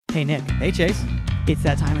Hey, Nick. Hey, Chase. It's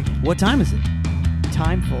that time again. What time is it?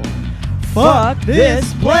 Time for Fuck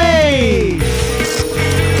This Place!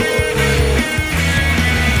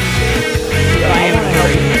 I want to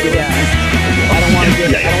help you. I don't want to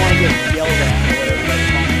get yelled at or whatever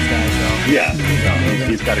you call this guy. So. Yeah, no,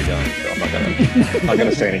 he's got a gun, so I'm not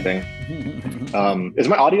gonna say anything. Is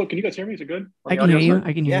my audio? Can you guys hear me? Is it good? I can hear you.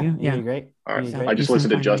 I can hear you. Yeah, Yeah. great. All right. Great. I just You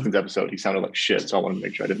listened to sound fine. Justin's episode. He sounded like shit, so I wanted to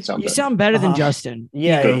make sure I didn't sound You bad. sound better than Uh-huh. Justin.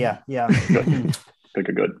 Yeah. Good.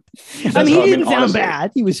 I mean, he didn't sound honestly,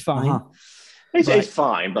 bad. He was fine. Uh-huh. He's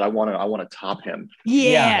fine, but I want to top him.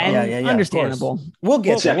 Yeah, of understandable. We'll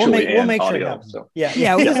get there. We'll Sexually make and sure it audio. happens. So Yeah.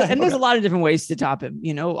 Yeah, and there's a lot of different ways to top him.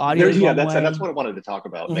 You know, audio. Is one way. that's what I wanted to talk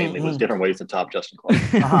about. Mainly was different ways to top Justin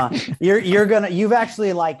Clark. You've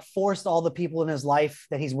actually like forced all the people in his life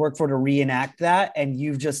that he's worked for to reenact that, and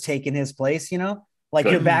you've just taken his place, you know? Like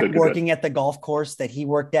Good, you're back good. working at the golf course that he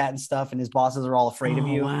worked at and stuff, and his bosses are all afraid of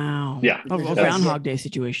you. Wow. Yeah. A That's- Groundhog Day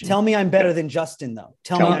situation. Tell me I'm better than Justin, though.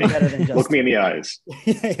 Tell me I'm better than Justin. Look me in the eyes.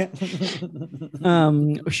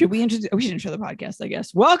 Should we introduce? We should intro the podcast, I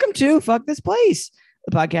guess. Welcome to Fuck This Place,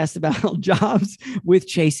 the podcast about jobs with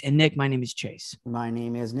Chase and Nick. My name is Chase. My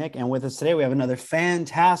name is Nick, and with us today we have another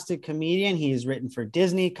fantastic comedian. He is written for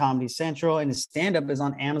Disney, Comedy Central, and his stand-up is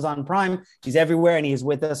on Amazon Prime. He's everywhere, and he is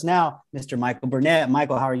with us now, Mr. Michael Burnett.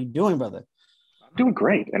 Michael, how are you doing, brother? I'm doing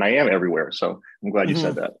great, and I am everywhere. So I'm glad you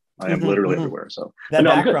said that. I am literally everywhere. So That no,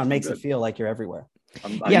 I'm good. background I'm makes good. it feel like you're everywhere. For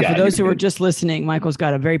those who are just listening, Michael's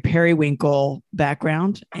got a very periwinkle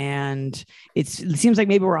background, and it seems like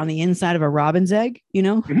maybe we're on the inside of a robin's egg. You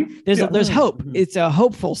know, there's hope. It's a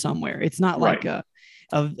hopeful somewhere. It's not like a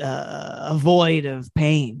void of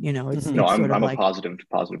pain. You know, it's No, it's I'm sort of a like, positive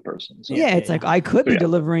person. So. yeah, it's like I could be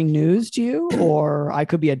delivering news to you, or I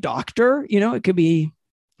could be a doctor. You know, it could be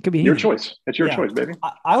Your anything. choice. It's your choice, baby.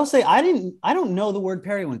 I will say I don't know the word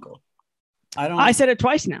periwinkle. I said it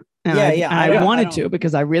twice now. And Yeah, I wanted to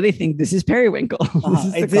because I really think this is periwinkle. This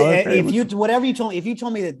is the color of periwinkle. Whatever you told me, if you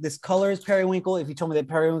told me that this color is periwinkle, if you told me that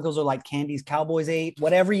periwinkles are like candies cowboys ate,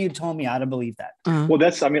 whatever you told me, I'd have believed that. Well,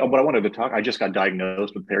 what I wanted to talk. I just got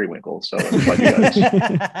diagnosed with periwinkle, so I'm glad you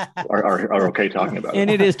guys are okay talking about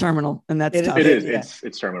And it. it is terminal, and that's tough. It is. Yeah.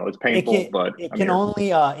 It's terminal. It's painful, but it I'm can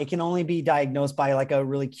here. only be diagnosed by like a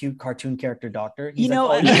really cute cartoon character doctor. He's You know,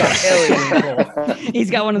 like, oh, you got periwinkle.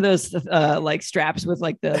 He's got one of those like straps with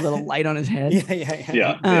like the little light on his head.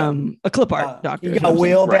 Yeah. A clip art doctor. You got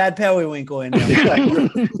real bad periwinkle in there.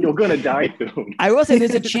 You're gonna die soon. I will say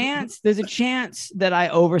there's a chance that I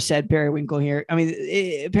oversaid periwinkle here. I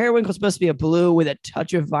mean, periwinkle's supposed to be a blue with a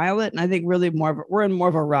touch of violet, and I think really we're in more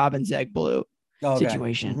of a robin's egg blue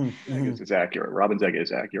situation. It's accurate. Robin's egg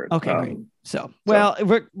is accurate. Okay, great. So, well,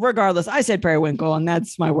 regardless, I said periwinkle, and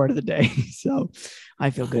that's my word of the day. So I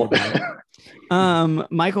feel good about it.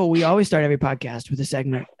 Michael, we always start every podcast with a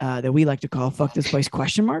segment that we like to call "Fuck This Place?"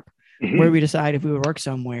 where we decide if we would work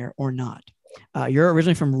somewhere or not. You're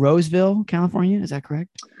originally from Roseville, California. Is that correct?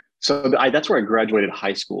 So that's where I graduated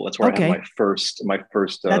high school. That's where I had my first.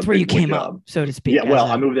 That's where you big boy came job. up, so to speak. Yeah. Well,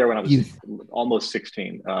 I moved there when I was youth. almost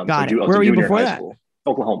 16. Got it. Where were you before that?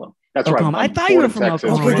 Oklahoma. That's Oklahoma. right. I thought you were from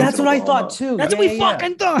Oklahoma. Okay, that's what I thought too. That's what we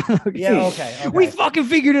fucking thought. Okay. Yeah, okay. We fucking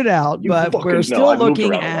figured it out, but we're still I moved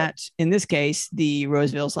looking around a lot. at, in this case, the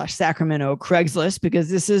Roseville/Sacramento Craigslist, because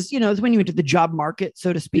this is, it's when you enter the job market,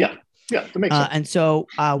 so to speak. Yeah, that makes sense. And so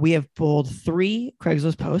we have pulled 3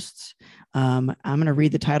 Craigslist posts. I'm going to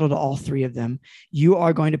read the title to all 3 of them. You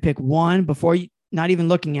are going to pick one before you, not even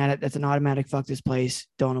looking at it. That's an automatic fuck this place.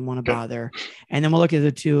 Don't want to bother. And then we'll look at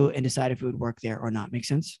the 2 and decide if it would work there or not. Make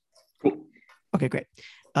sense? Cool. Okay, great.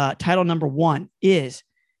 Title number 1 is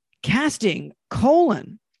casting :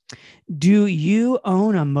 do you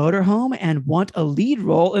own a motorhome and want a lead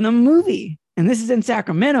role in a movie? And this is in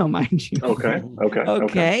Sacramento, mind you.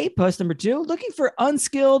 Okay. Post number 2, looking for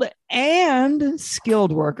unskilled and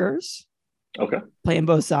skilled workers. Okay. Playing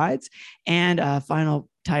both sides. And final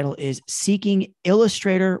title is seeking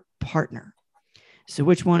illustrator partner. So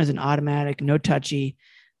which one is an automatic, no touchy,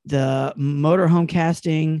 the motorhome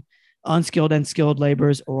casting, unskilled and skilled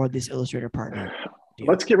laborers, or this illustrator partner?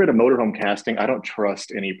 Let's get rid of motorhome casting. I don't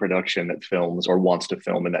trust any production that films or wants to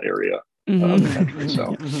film in that area of the country.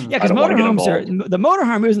 So yeah, because motorhomes the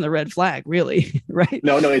motorhome isn't the red flag, really, right?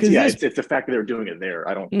 No, it's the fact that they're doing it there.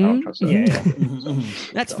 I don't trust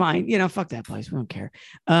that. That's fine. Fuck that place. We don't care.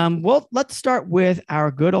 Well, let's start with our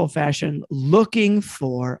good old fashioned looking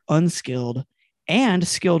for unskilled and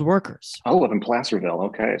skilled workers. Oh, up in Placerville.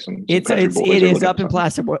 Okay. It is up in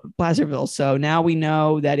Placerville. So now we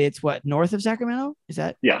know that it's what, north of Sacramento? Is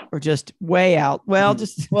that? Yeah. Or just way out? Well,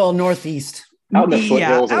 northeast. Out in the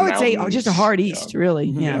foothills. I would say just a hard east, really.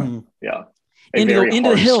 Yeah. Into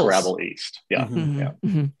the hills. Scrabble east. Yeah.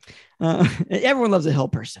 Everyone loves a hill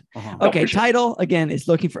person. Okay. Title again is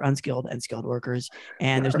looking for unskilled and skilled workers,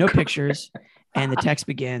 and there's no pictures. And the text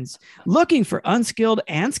begins, looking for unskilled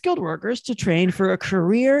and skilled workers to train for a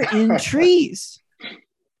career in trees.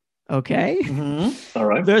 Okay. All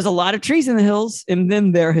right. There's a lot of trees in the hills, and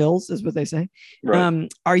then their hills is what they say. Right.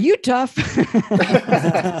 Are you tough? All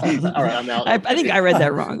right. I'm out. I think I read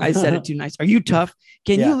that wrong. I said it too nice. Are you tough?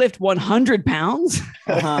 Can you lift 100 pounds?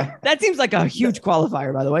 That seems like a huge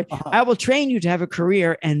qualifier, by the way. I will train you to have a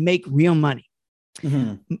career and make real money.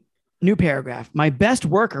 New paragraph. My best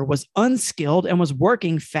worker was unskilled and was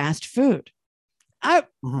working fast food. I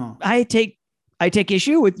take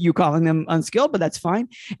issue with you calling them unskilled, but that's fine.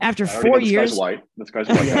 After 4 years, this guy's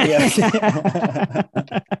white.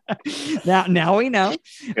 now we know.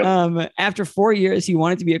 Yep. After 4 years, he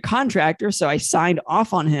wanted to be a contractor, so I signed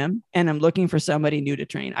off on him, and I'm looking for somebody new to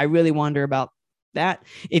train. I really wonder about that.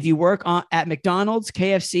 If you work at McDonald's,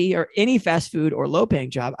 KFC, or any fast food or low-paying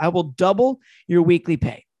job, I will double your weekly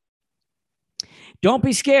pay. Don't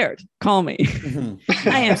be scared. Call me.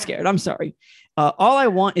 I am scared. I'm sorry. All I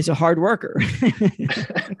want is a hard worker.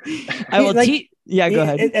 I will teach. Yeah, go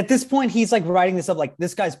ahead. At this point, he's like writing this up like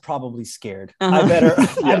this guy's probably scared. I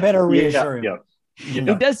better reassure him. He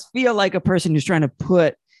does feel like a person who's trying to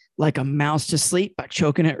put like a mouse to sleep by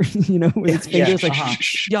choking it, with its fingers.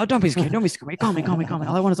 Yo, don't be scared. Don't be scared. Call me.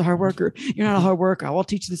 All I want is a hard worker. You're not a hard worker. I will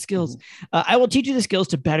teach you the skills. I will teach you the skills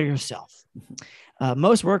to better yourself.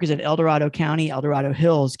 Most workers at El Dorado County, El Dorado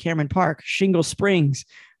Hills, Cameron Park, Shingle Springs,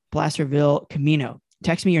 Placerville, Camino.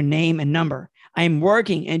 Text me your name and number. I am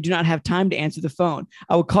working and do not have time to answer the phone.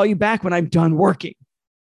 I will call you back when I'm done working.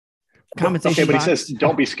 Compensation. Okay, but he says,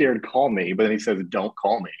 don't be scared, call me. But then he says, don't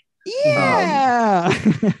call me. Yeah.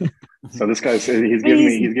 So this guy's he's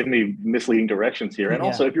giving me misleading directions here. And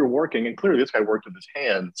also, if you're working, and clearly this guy worked with his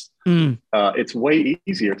hands, it's way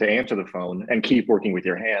easier to answer the phone and keep working with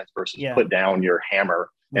your hands versus put down your hammer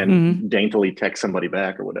and daintily text somebody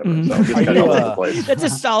back or whatever. So this guy's all over the place. That's a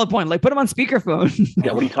solid point. Like, put him on speakerphone.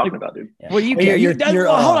 Yeah, what are you talking about, dude? What do you care?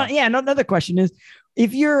 Hold on. Yeah, another question is,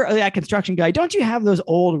 if you're a construction guy, don't you have those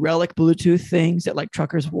old relic Bluetooth things that like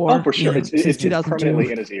truckers wore? Oh, for sure. It's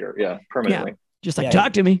permanently in his ear. Yeah, permanently. Yeah. Just like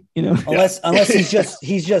talk to me, Unless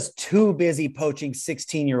he's just too busy poaching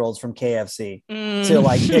 16-year-olds from KFC to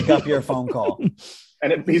like pick up your phone call.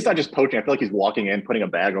 And he's not just poaching. I feel like he's walking in, putting a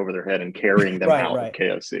bag over their head and carrying them out of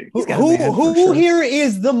KFC. Who here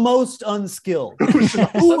is the most unskilled?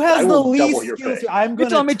 Who has the least skills? I'm going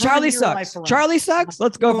to tell me Charlie sucks. Charlie sucks.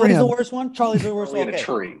 Let's go for him. The worst one. Charlie's the worst one. In a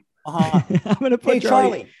tree. I'm going to put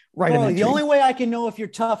Charlie. Right. The only way I can know if you're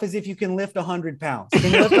tough is if you can lift 100 pounds.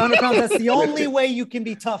 Can you lift 100 pounds? That's the only way you can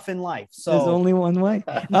be tough in life. So there's only one way.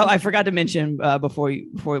 I forgot to mention before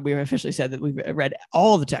we officially said that we've read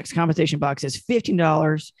all of the text. Compensation box is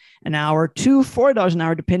 $15 an hour to $40 an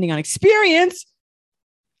hour, depending on experience.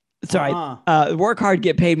 Sorry, work hard,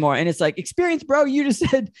 get paid more. And it's like, experience, bro. You just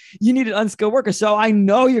said you need an unskilled worker, so I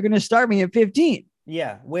know you're going to start me at 15.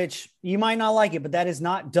 Yeah, which you might not like it, but that is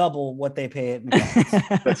not double what they pay at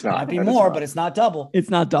McDonald's. That's not. It might be more, but it's not double. It's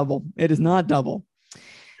not double. It is not double.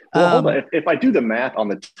 Well, hold on. If I do the math on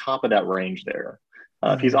the top of that range there,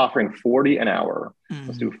 if he's offering $40 an hour,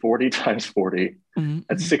 let's do 40 times 40.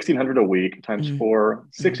 That's $1,600 a week times 4,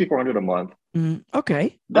 $6,400 a month.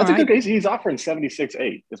 Okay, that's a good case. He's offering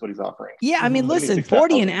 $76,800 is what he's offering. Yeah, I mean, listen,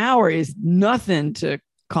 40 an hour is nothing to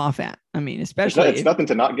cough at. I mean, especially it's nothing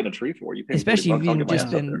to not get a tree for. You pay especially if you've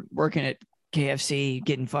just been working at KFC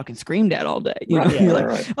getting fucking screamed at all day. You're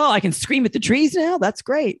like, oh, I can scream at the trees now. That's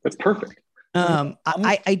great. That's perfect.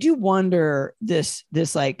 I do wonder this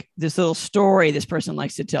little story this person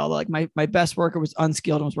likes to tell. Like my best worker was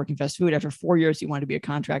unskilled and was working fast food. After 4 years, he wanted to be a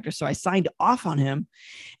contractor. So I signed off on him,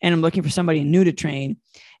 and I'm looking for somebody new to train.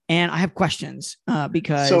 And I have questions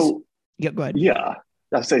because go ahead. Yeah.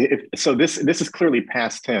 So this is clearly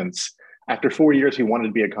past tense. After 4 years, he wanted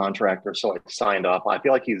to be a contractor, so I signed off. I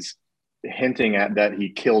feel like he's hinting at that he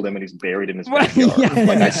killed him and he's buried in his backyard.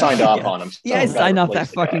 I signed off on him. So I signed off that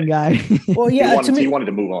fucking guy. Well, yeah, he wanted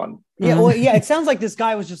to move on. Yeah, well, yeah. It sounds like this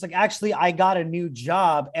guy was just like, actually, I got a new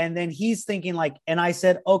job, and then he's thinking like, and I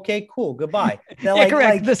said, okay, cool, goodbye. Correct.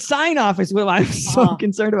 Like, the sign off is what I'm so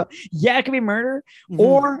concerned about. Yeah, it could be murder,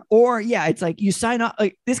 or it's like you sign off.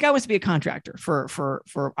 Like this guy wants to be a contractor for.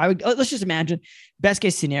 Let's just imagine best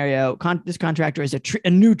case scenario. This contractor is a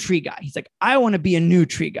new tree guy. He's like, I want to be a new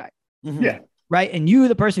tree guy. Yeah. right? And you,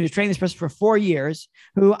 the person who's trained this person for 4 years,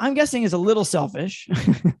 who I'm guessing is a little selfish.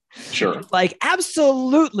 Sure. Like,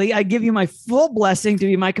 absolutely, I give you my full blessing to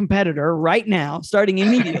be my competitor right now, starting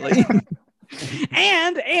immediately.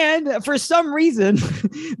 and for some reason,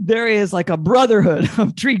 there is like a brotherhood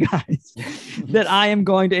of tree guys that I am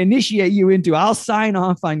going to initiate you into. I'll sign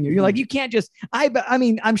off on you. You're like, you can't just, I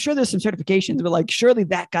mean, I'm sure there's some certifications, but like, surely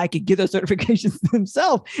that guy could get those certifications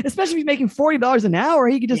himself, especially if he's making $40 an hour.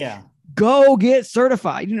 He could just go get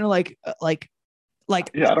certified, you know, like,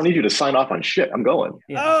 yeah, I don't need you to sign off on shit. I'm going.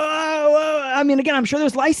 Yeah. I mean, again, I'm sure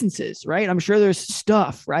there's licenses, right? I'm sure there's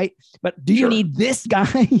stuff, right? But do you need this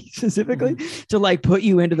guy specifically to like put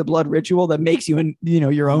you into the blood ritual that makes you,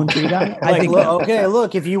 your own tree guy? I think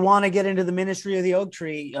look, if you want to get into the ministry of the oak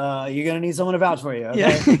tree, you're gonna need someone to vouch for you.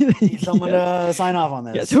 Okay? Need someone to sign off on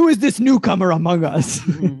this. Yes. Who is this newcomer among us?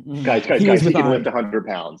 Guys, he can lift 100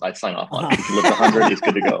 pounds. I sign off on it. He can lift 100. He's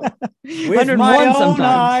good to go. With my own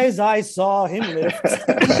eyes, I saw him lift.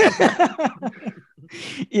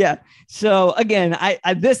 Yeah. So again,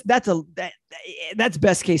 that's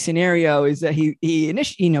best case scenario is that he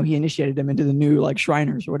initiated them into the new like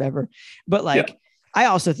Shriners or whatever. But like, I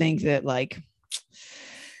also think that like,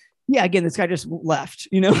 again, this guy just left,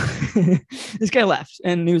 this guy left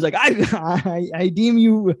and he was like, I deem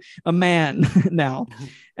you a man now.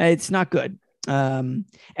 It's not good. And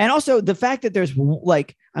also the fact that there's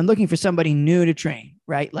like, I'm looking for somebody new to train,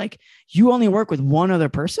 right? Like you only work with one other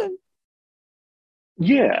person.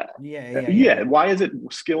 Yeah. Why is it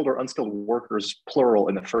skilled or unskilled workers plural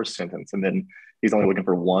in the first sentence? And then he's only looking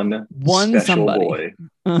for one special somebody.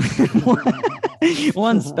 boy.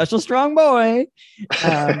 One special strong boy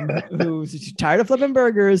who's tired of flipping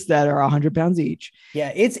burgers that are 100 pounds each.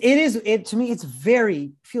 Yeah, it to me,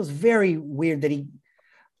 feels very weird that he,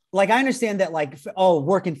 like, I understand that like,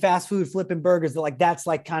 working fast food, flipping burgers, like that's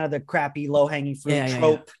like kind of the crappy low hanging fruit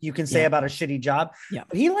trope you can say about a shitty job. Yeah.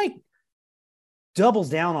 But he like doubles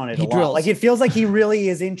down on it a lot. Like it feels like he really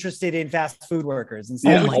is interested in fast food workers and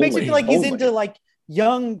stuff, which makes it feel like he's into like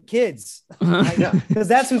young kids. Because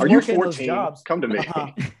that's who's working those jobs. Come to me.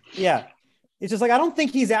 Yeah. It's just like, I don't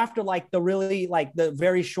think he's after like the really like the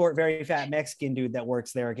very short, very fat Mexican dude that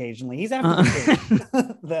works there occasionally. He's after the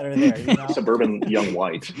kids that are there, Suburban young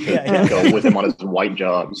white. Go with him on his white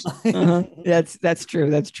jobs. That's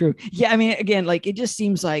true. That's true. Yeah. I mean, again, like it just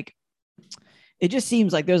seems like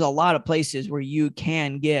there's a lot of places where you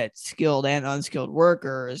can get skilled and unskilled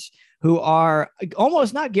workers who are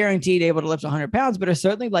almost not guaranteed able to lift 100 pounds, but are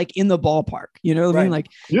certainly like in the ballpark. You know what I mean? Like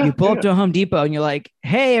you pull up to a Home Depot and you're like,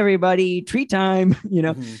 hey, everybody, treat time,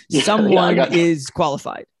 someone is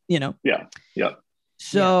qualified, Yeah.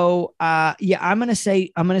 So, I'm going to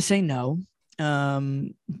say no.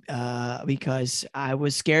 Because I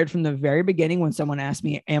was scared from the very beginning when someone asked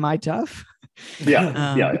me, am I tough?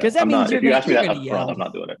 Because that means if you ask me that up front, I'm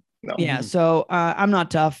not doing it. No. Yeah. So I'm not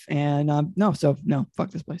tough and no, fuck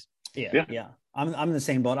this place. Yeah. I'm in the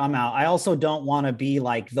same boat. I'm out. I also don't want to be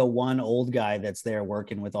like the one old guy that's there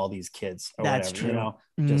working with all these kids. That's true.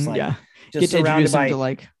 Just like, just surrounded by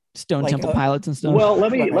like Stone Temple Pilots and stuff. Well,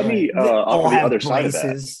 let me offer the other side of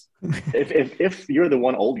that. If you're the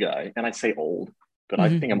one old guy, and I say old, but I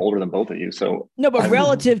think I'm older than both of you. So no, but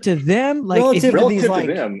relative to them, like relative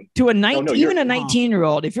to them, to a 19, even a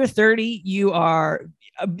 19-year-old, if you're 30, you are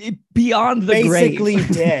beyond the basically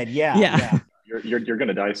grave. Dead. Yeah. You're going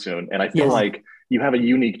to die soon. And I feel like you have a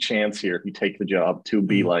unique chance here if you take the job to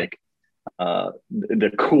be like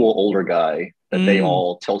the cool older guy that they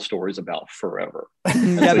all tell stories about forever.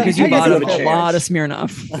 Yeah, because you bought a lot of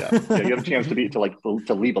Smirnoff. You have a chance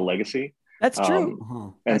to leave a legacy. That's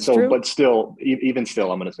true. And That's so, true. but still, even still,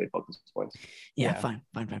 I'm going to say fuck this place. Yeah, fine.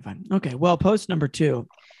 Okay, well, post number 2,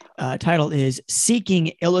 title is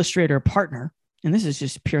Seeking Illustrator Partner. And this is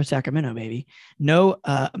just pure Sacramento, baby. No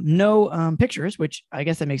pictures, which I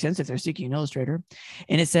guess that makes sense if they're seeking an illustrator.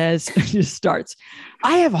 And it says, it just starts,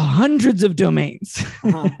 I have hundreds of domains.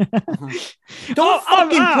 Don't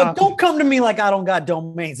come to me like I don't got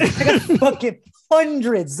domains. I got fucking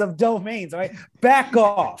hundreds of domains. All right, back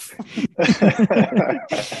off.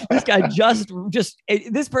 This guy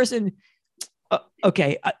this person.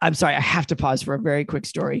 Okay, I'm sorry. I have to pause for a very quick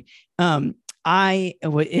story.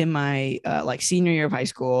 In my like senior year of high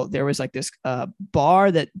school, there was like this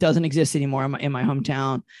bar that doesn't exist anymore in my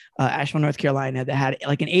hometown, Asheville, North Carolina, that had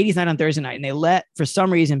like an 80s night on Thursday night, and they let, for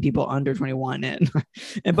some reason, people under 21 in.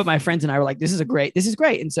 But my friends and I were like, this is great.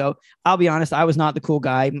 And so I'll be honest, I was not the cool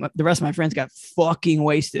guy. The rest of my friends got fucking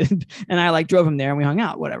wasted, and I like drove them there and we hung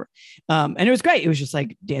out, whatever. And it was great. It was just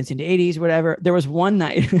like dancing to 80s, whatever. There was one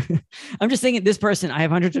night, I'm just thinking, this person, I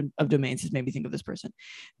have hundreds of domains. This made me think of this person.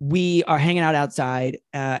 We are hanging out out outside,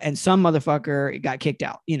 and some motherfucker got kicked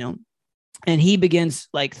out, and he begins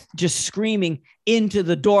like just screaming into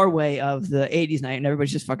the doorway of the 80s night, and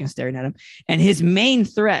everybody's just fucking staring at him. And his main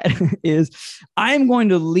threat is, I'm going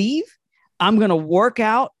to leave. I'm going to work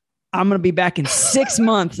out. I'm going to be back in 6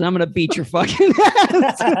 months and I'm going to beat your fucking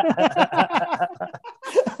ass.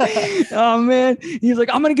 Oh man. He's like,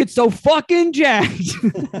 I'm going to get so fucking jacked.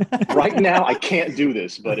 Right now, I can't do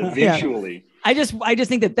this, but eventually. Yeah. I just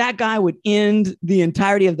think that guy would end the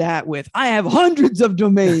entirety of that with, I have hundreds of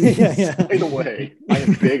domains. By the way, I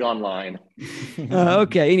am big online.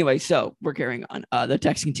 Okay. Anyway, so we're carrying on. The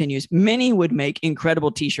text continues. Many would make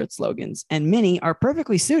incredible t-shirt slogans, and many are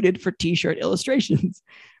perfectly suited for t-shirt illustrations.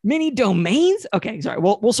 Many domains. Okay. Sorry.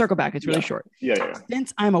 We'll circle back. It's really short. Yeah.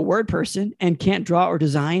 Since I'm a word person and can't draw or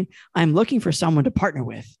design, I'm looking for someone to partner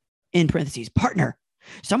with, in parentheses, partner,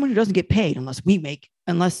 someone who doesn't get paid unless we make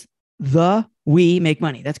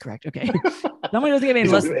money. That's correct. Okay. Someone doesn't get paid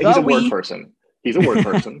unless he's a word person. He's a word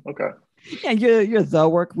person. Okay. Yeah, you're the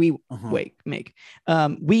work we make.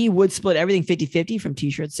 We would split everything 50-50 from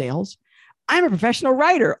t-shirt sales. I'm a professional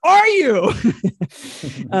writer. Are you?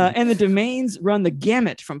 And the domains run the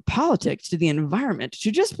gamut from politics to the environment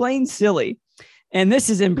to just plain silly. And this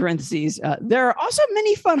is in parentheses. There are also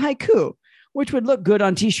many fun haiku, which would look good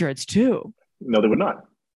on t-shirts too. No, they would not.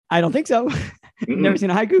 I don't think so. Never seen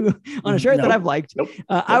a haiku on a shirt that I've liked. Nope.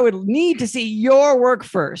 I would need to see your work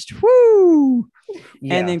first. Woo!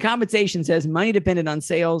 Yeah. And then compensation says money dependent on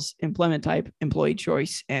sales, employment type, employee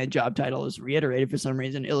choice, and job title is reiterated for some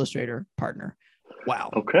reason. Illustrator, partner. Wow.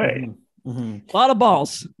 Okay. A lot of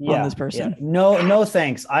balls on this person. Yeah. No,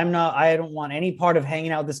 thanks. I don't want any part of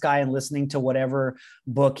hanging out with this guy and listening to whatever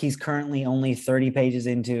book he's currently only 30 pages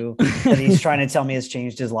into that he's trying to tell me has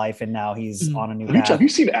changed his life. And now he's on a new path. Have you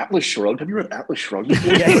seen Atlas Shrugged? Have you read Atlas Shrugged?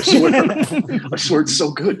 I swear it's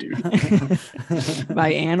so good, dude.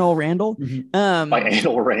 By Anil Randall. By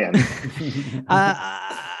Anil Rand.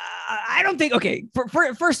 I don't think,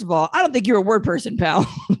 first of all, I don't think you're a word person, pal.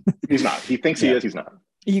 He's not. He thinks he is. He's not.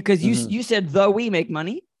 Because you said we make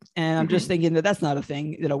money, and I'm just thinking that's not a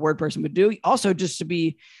thing that a word person would do. Also, just to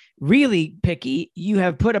be really picky, you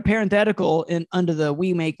have put a parenthetical in under the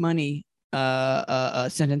we make money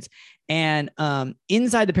sentence, and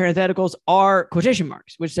inside the parentheticals are quotation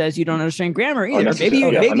marks, which says you don't understand grammar either. Maybe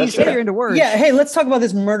you say you're into words. Yeah. Hey, let's talk about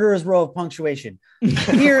this murderer's row of punctuation.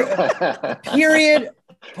 Period,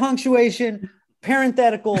 punctuation,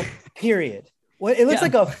 parenthetical, period. Well, it looks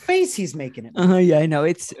like a face he's making it. Yeah, I know.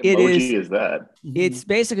 It is that. It's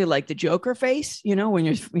basically like the Joker face, when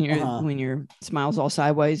your smile's all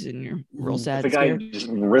sideways and you're real sad. The guy just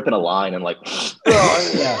ripping a line and like,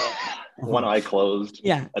 one eye closed.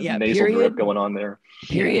 Yeah, a nasal drip going on there.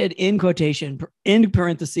 Period. In quotation. In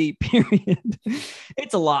parenthesis. Period.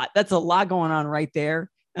 It's a lot. That's a lot going on right there.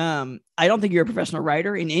 I don't think you're a professional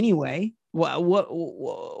writer in any way.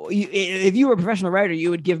 If you were a professional writer,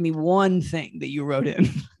 you would give me one thing that you wrote in,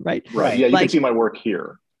 right? Right. Yeah, you can see my work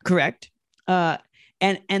here. Correct. And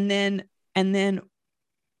then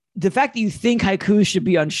the fact that you think haikus should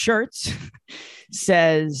be on shirts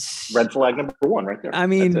says red flag number 1 right there. I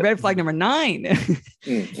mean, red flag number 9.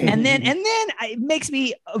 And then it makes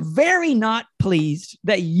me very not pleased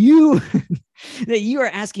that you are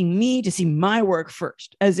asking me to see my work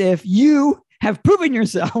first, as if you have proven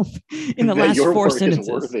yourself in the last 4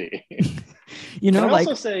 sentences. Can I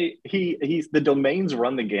also say he's the domains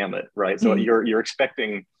run the gamut, right? So you're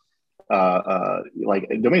expecting like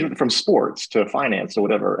domains from sports to finance or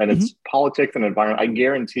whatever, and it's politics and environment. I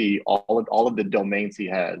guarantee all of the domains he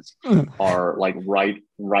has are like right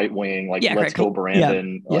wing, like let's go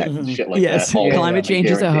Brandon, shit like that. Climate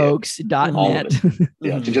change is a hoax. .net.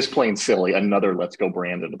 Yeah, just plain silly. Another let's go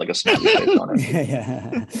Brandon with like a smiley face on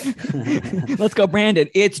it. Let's go Brandon.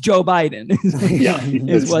 It's Joe Biden.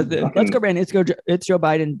 Let's go Brandon. It's Joe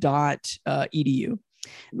Biden .edu.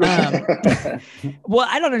 What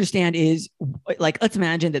I don't understand is, like, let's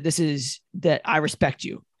imagine that I respect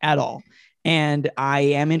you at all and I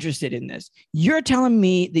am interested in this. You're telling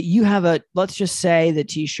me that you have let's just say the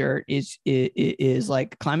t-shirt is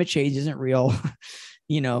like climate change isn't real,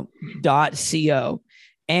 .co,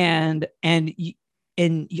 and I'm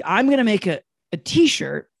going to make a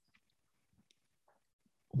t-shirt.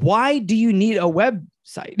 Why do you need a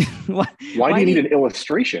website? Why do you need an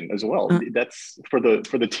illustration as well? That's for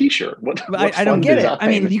the t-shirt. I don't get it. I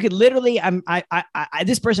mean, you could literally,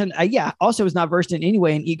 this person, also is not versed in any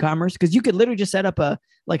way in e-commerce, because you could literally just set up an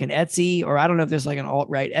Etsy, or I don't know if there's like an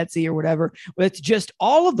alt-right Etsy or whatever, but it's just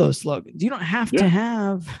all of those slogans. You don't have to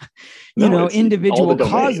have, individual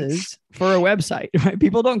causes for a website, right?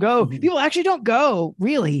 People actually don't go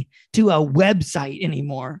really to a website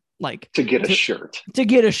anymore. Like to get a shirt,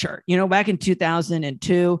 back in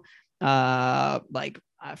 2002,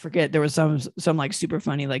 I forget, there was some like super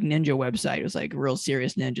funny like ninja website. It was like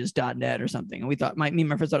realseriousninjas.net or something. And we thought, me and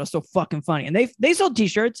my friends thought it was so fucking funny. And they sold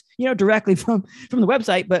t-shirts, directly from the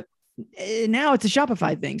website, but now it's a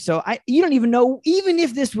Shopify thing. So you don't even know, even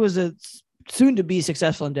if this was a soon to be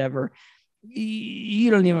successful endeavor,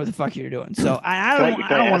 you don't even know what the fuck you're doing. So I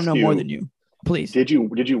don't want to know more than you. Please. Did you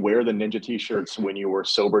wear the ninja t-shirts when you were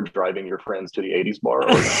sober driving your friends to the 80s bar?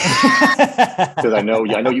 Because I know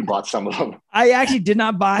you bought some of them. I actually did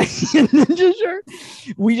not buy a ninja shirt.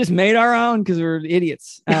 We just made our own because we're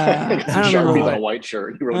idiots. I don't know. On a white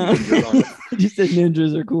shirt. You wrote ninjas on it. Just said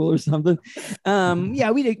ninjas are cool or something.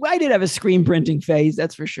 We did. I did have a screen printing phase,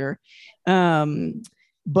 that's for sure.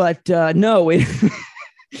 But no.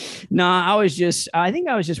 No, I think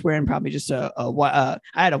I was just wearing probably just I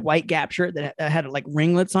had a white Gap shirt that had like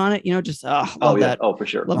ringlets on it, just love that. Oh, for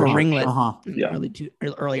sure. Love a ringlet. Yeah.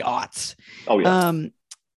 Early aughts. Oh yeah.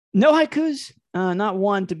 No haikus, not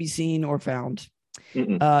one to be seen or found.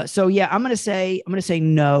 So yeah, I'm gonna say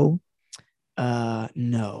no.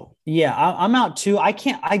 No. Yeah, I'm out too. I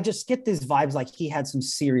just get these vibes like he had some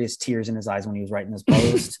serious tears in his eyes when he was writing this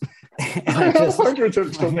post. And I hundreds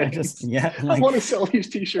of domains. I want to sell these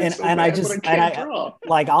t-shirts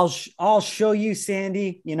I'll show you,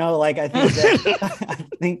 Sandy. I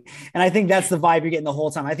think that's the vibe you're getting the whole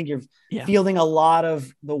time. I think you're fielding a lot of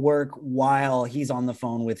the work while he's on the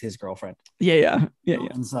phone with his girlfriend. Yeah.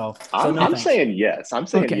 And I'm saying yes. I'm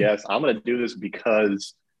saying yes. I'm going to do this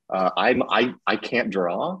because I can't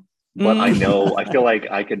draw, but I feel like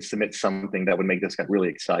I could submit something that would make this guy really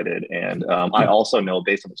excited. And I also know,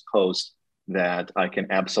 based on this post, that I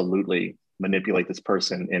can absolutely manipulate this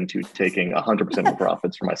person into taking 100% of the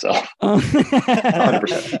profits for myself.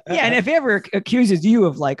 100%. Yeah, and if he ever accuses you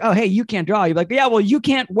of like, oh, hey, you can't draw, you're like, yeah, well, you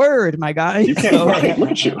can't word, my guy. You can't write,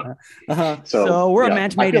 would you? So we're a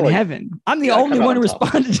match made in heaven. I'm the only one who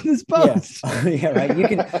responded to this post. Yeah, right. You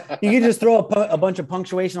can just throw a bunch of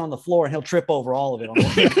punctuation on the floor and he'll trip over all of it.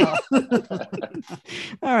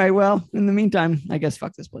 All right. Well, in the meantime, I guess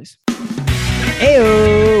fuck this place.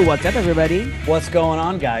 Heyo, what's up, everybody? What's going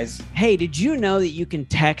on, guys? Hey, did you know that you can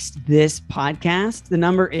text this podcast? The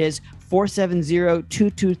number is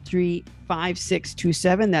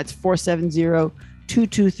 470-223-5627. That's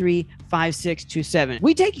 470-223-5627.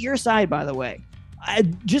 We take your side, by the way.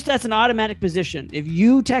 That's an automatic position. If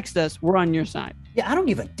you text us, we're on your side. Yeah, I don't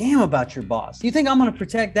give a damn about your boss. You think I'm going to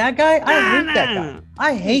protect that guy?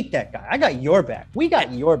 I hate that guy. I got your back. We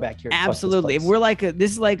got your back here. Absolutely. If we're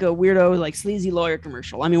this is like a weirdo, like sleazy lawyer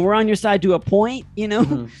commercial. I mean, we're on your side to a point,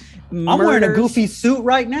 Mm-hmm. I'm wearing a goofy suit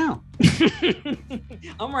right now.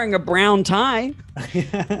 I'm wearing a brown tie.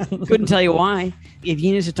 Couldn't tell you why. If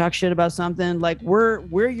you need to talk shit about something, like we're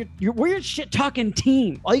your shit talking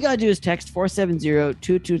team. All you gotta do is text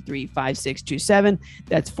 470-223-5627.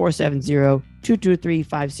 That's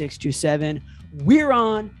 470-223-5627. We're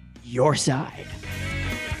on your side.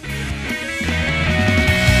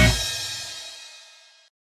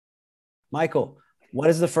 Michael, what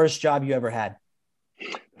is the first job you ever had?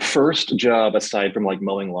 First job, aside from like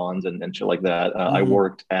mowing lawns and shit like that, I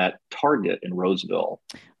worked at Target in Roseville.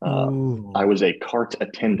 I was a cart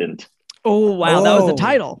attendant. Oh wow, that was the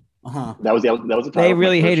title. That was the title. They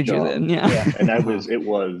really hated you then, yeah. And it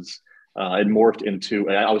morphed into.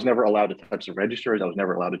 I was never allowed to touch the registers. I was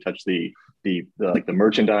never allowed to touch the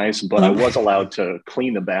merchandise, but I was allowed to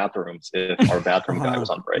clean the bathrooms if our bathroom guy was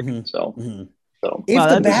on break. So if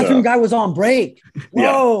the bathroom guy was on break,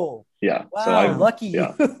 whoa. Yeah. Wow, so I'm lucky you.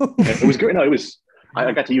 Yeah. It was great. No, it was.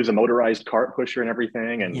 I got to use a motorized cart pusher and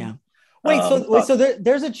everything. And so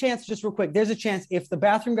there's a chance. Just real quick, there's a chance if the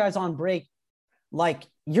bathroom guy's on break, like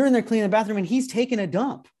you're in there cleaning the bathroom and he's taking a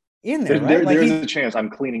dump in there. There's a chance I'm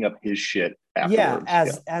cleaning up his shit afterwards.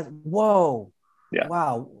 As whoa. Yeah.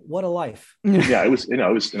 Wow. What a life. Yeah. It was.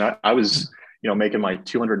 I was. Making my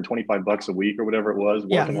 $225 a week or whatever it was,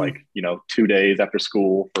 working 2 days after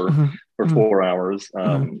school for 4 hours.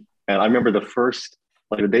 And I remember the first,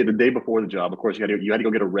 the day before the job, of course, you had to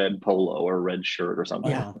go get a red polo or a red shirt or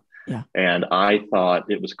something. Yeah. And I thought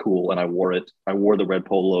it was cool, and I wore it. I wore the red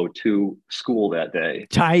polo to school that day.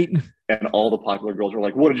 Tight. And all the popular girls were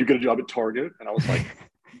like, "What, did you get a job at Target?" And I was like,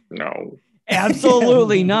 No.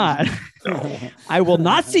 Absolutely not. No. I will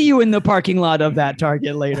not see you in the parking lot of that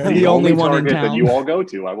Target later. The only one Target in town that you all go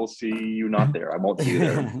to. I will see you not there. I won't see you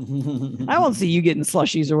there. I won't see you getting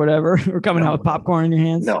slushies or whatever, or coming out with popcorn in your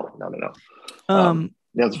hands. No.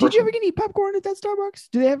 Did you ever get any popcorn at that Starbucks?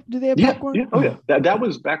 Do they have popcorn? Yeah. Oh yeah. That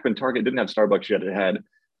was back when Target didn't have Starbucks yet. It had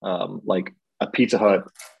like a Pizza Hut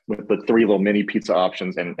with the 3 little mini pizza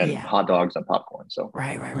options and hot dogs and popcorn. So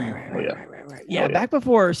right. Yeah, back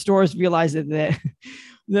before stores realized that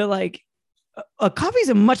they're like a coffee is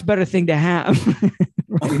a much better thing to have.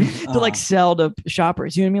 To like sell to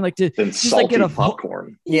shoppers, you know what I mean? Like to just like get a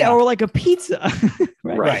popcorn, or like a pizza,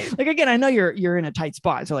 right? Like again, I know you're in a tight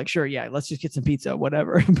spot, so like sure, let's just get some pizza,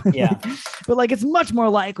 whatever. But like it's much more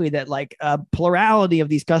likely that like a plurality of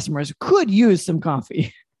these customers could use some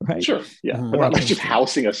coffee. Right. Sure. Yeah. But not like just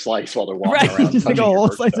housing a slice while they're walking around. Just like a whole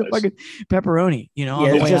slice of fucking pepperoni, on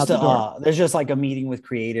the way out the door. There's just like a meeting with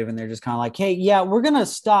creative and they're just kind of like, hey, we're going to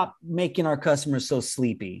stop making our customers so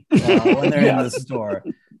sleepy when they're in the store.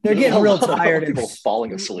 They're getting real tired and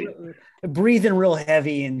falling asleep, breathing real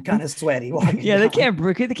heavy and kind of sweaty. They can't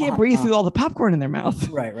breathe through all the popcorn in their mouth.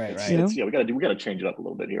 Right. We got to change it up a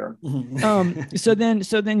little bit here. So then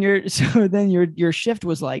your shift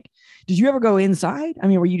was like, did you ever go inside? I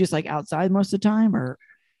mean, were you just like outside most of the time, or?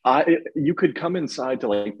 You could come inside to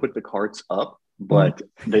like put the carts up, but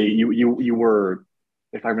you were,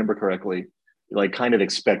 if I remember correctly, like kind of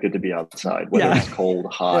expected to be outside, whether it's cold,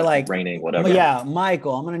 hot, like, raining, whatever. Yeah,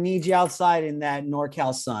 Michael, I'm going to need you outside in that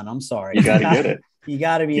NorCal sun. I'm sorry. You got to get it. You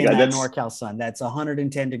got to be in that NorCal sun. That's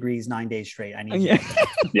 110 degrees, 9 days straight. I need you.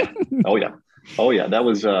 Yeah. Oh yeah. That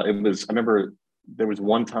was, it was, I remember there was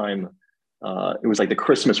one time, it was like the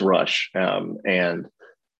Christmas rush. And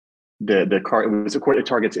the car, it was according to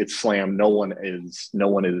Target's, it's slammed. No one is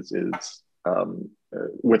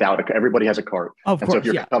without everybody has a cart. Of course, so if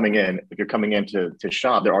you're coming in to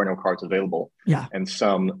shop, there are no carts available. Yeah. And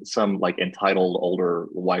some like entitled older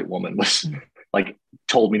white woman was like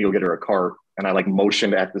told me to go get her a cart, and I like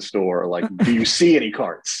motioned at the store like, do you see any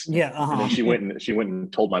carts? Yeah. And then she went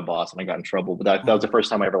and told my boss, and I got in trouble. But that was the first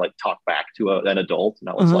time I ever like talked back to an adult, and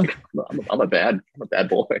I was like, I'm a bad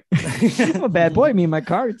boy. I'm a bad boy. Me and my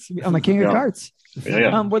carts. I'm a king of carts.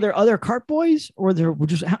 Yeah. Were there other cart boys, or there were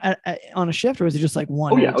just on a shift, or was it just like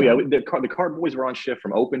one? Oh yeah. The cart boys were on shift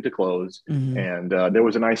from open to close, and there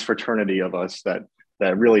was a nice fraternity of us that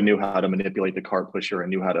really knew how to manipulate the cart pusher and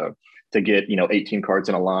knew how to get 18 carts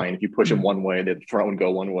in a line. If you push them one way, the front would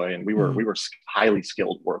go one way, and we were highly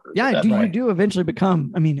skilled workers. Yeah, you do eventually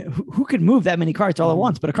become. I mean, who could move that many carts all at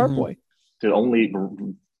once? But a cart boy. The only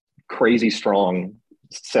crazy strong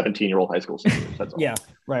 17-year-old high school seniors. That's all. Yeah,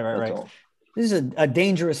 right. This is a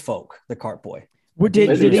dangerous folk, the cart boy.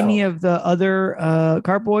 Did any of the other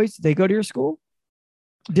cart boys, they go to your school?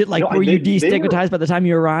 Were you destigmatized by the time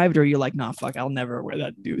you arrived, or you're like, nah, fuck, I'll never wear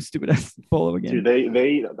that stupid ass polo again?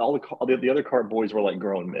 Dude, all the other cart boys were like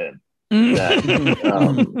grown men.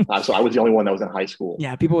 So I was the only one that was in high school.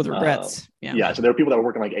 Yeah, people with regrets. So there were people that were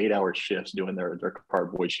working like 8-hour shifts doing their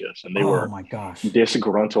cart boy shifts, and they were, oh my gosh,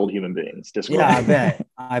 disgruntled human beings. Yeah,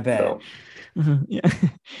 I bet. So, Yeah.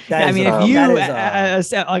 I mean, if you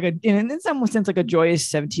in some sense like a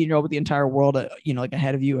joyous 17-year-old with the entire world like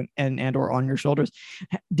ahead of you and or on your shoulders,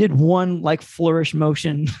 did one like flourish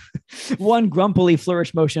motion, one grumpily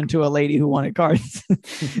flourish motion to a lady who wanted cards,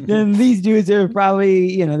 then these dudes are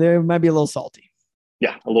probably they might be a little salty.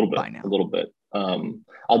 Yeah, a little bit.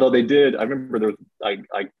 Although they did, I remember I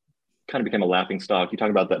kind of became a laughing stock. You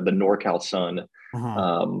talking about the NorCal sun.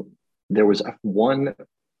 There was one.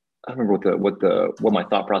 I don't remember what my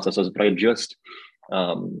thought process was, but I had just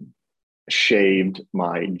shaved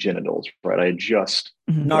my genitals. Right, I had just.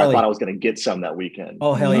 I thought I was going to get some that weekend.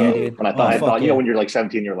 Oh hell yeah, dude! And I thought, when you're like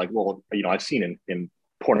 17, you're like, well, I've seen in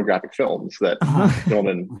pornographic films that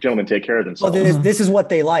gentlemen take care of themselves. Oh, this is what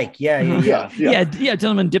they like. Yeah.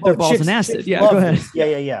 Gentlemen dip their balls in acid. Yeah, go ahead.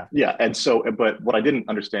 Yeah. And so, but what I didn't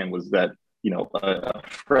understand was that a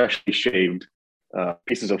freshly shaved.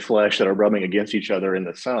 Pieces of flesh that are rubbing against each other in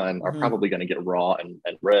the sun are probably going to get raw and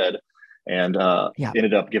red, and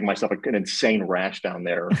ended up giving myself an insane rash down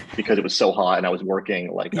there because it was so hot, and I was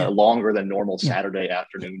working like a longer than normal Saturday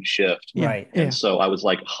afternoon shift, right? And so I was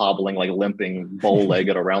like hobbling, like limping,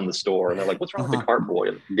 bow-legged around the store, and they're like, "What's wrong with the cart boy?"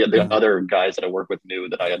 And the other guys that I work with knew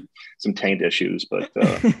that I had some taint issues, but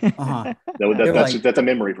that's a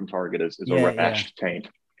memory from Target is a rash taint.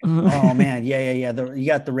 Oh man, yeah. You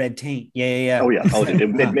got the red taint. Yeah. Oh yeah. Oh,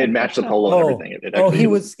 it matched the polo and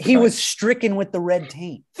everything. He was stricken with the red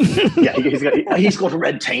taint. Yeah, he's got the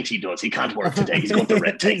red taint. He does. He can't work today. He's got the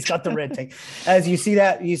red taint. He's got the red taint. As you see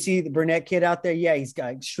the Burnett kid out there. Yeah, he's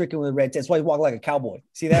got stricken with red taint. That's why he walks like a cowboy.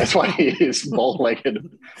 See that? That's why he is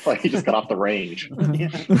bow-legged, like he just got off the range.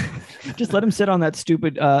 Just let him sit on that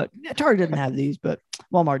stupid. Target didn't have these, but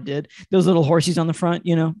Walmart did. Those little horsies on the front,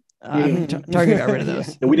 Target got rid of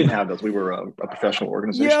those. No, we didn't have those. We were a professional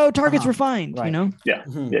organization. Targets were fine, right. Yeah.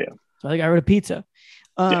 So I got rid of pizza.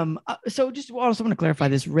 So just also want to clarify,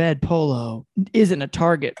 this red polo isn't a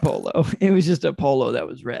Target polo. It was just a polo that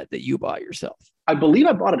was red that you bought yourself. I believe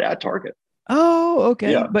I bought it at Target. Oh,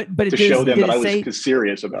 okay. Yeah. But to show them that I was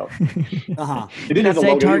serious about. It didn't have a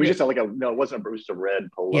logo. Target? It was just like it wasn't. It was just a red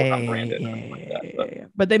polo, not branded. Yeah.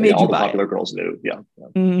 But they made all you the buy popular it. Girls knew. Yeah.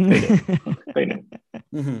 They knew. I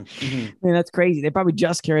mean, that's crazy. They probably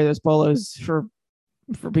just carry those polos for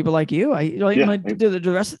people like you.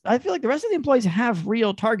 The rest. I feel like the rest of the employees have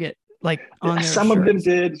real Target on their some shirts. of them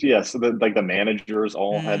did. Yes. So the managers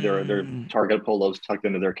all had their Target polos tucked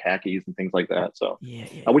into their khakis and things like that. So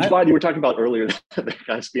which glad you were talking about earlier, the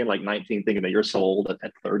guys being like 19 thinking that you're so old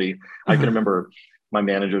at 30. I can remember my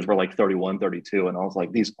managers were like 31, 32. And I was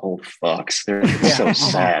like, these old fucks, they're so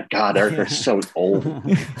sad. God, they're so old.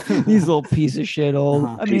 These little piece of shit old.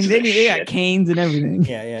 I mean, they got canes and everything.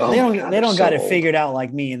 Yeah. Oh, they don't got it figured out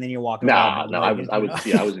like me. And then you're walking around. No, I was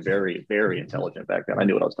very, very intelligent back then. I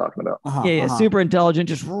knew what I was talking about. Super intelligent.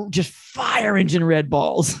 Just fire engine red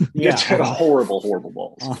balls. Just horrible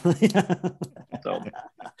balls.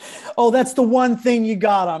 Oh, that's the one thing you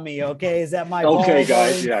got on me. Okay. Is that my balls? Okay,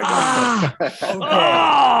 guys. Yeah.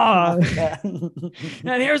 Okay.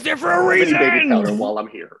 And here's there for a reason. Baby powder while I'm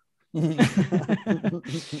here.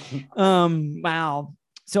 Wow.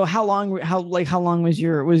 So how long was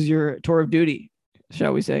your tour of duty,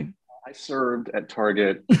 shall we say? I served at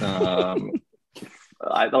Target all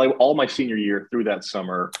my senior year through that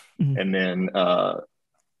summer, and then I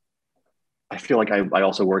feel like I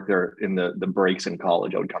also worked there in the breaks in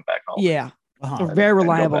college. I would come back home. Yeah. Very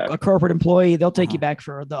reliable, a corporate employee. They'll take you back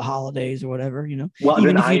for the holidays or whatever, Well,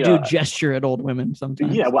 even if you do gesture at old women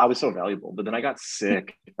sometimes. Yeah, well, I was so valuable. But then I got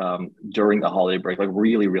sick during the holiday break, like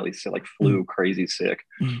really, really sick, like flu, crazy sick.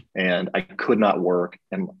 And I could not work.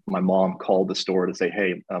 And my mom called the store to say,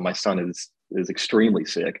 hey, my son is extremely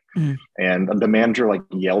sick. And the manager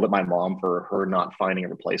yelled at my mom for her not finding a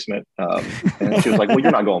replacement. And she was like, well,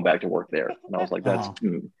 you're not going back to work there. And I was like, that's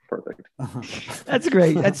perfect. That's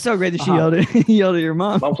great. That's so great that she yelled at your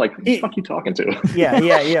mom. I was like, who the fuck are you talking to? Yeah.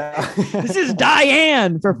 This is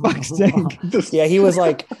Diane, for fuck's sake. Yeah, he was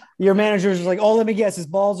like, your manager was like, oh, let me guess, his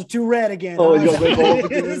balls are too red again.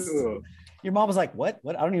 Your mom was like, what?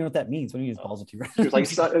 I don't even know what that means. What do you mean his balls are too red? She was like,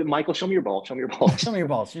 Michael, show me your balls. Show me your balls. Show me your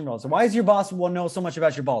balls. So why is your boss will know so much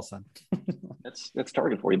about your balls, son? That's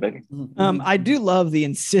Target for you, baby. I do love the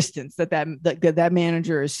insistence that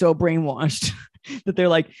manager is so brainwashed that they're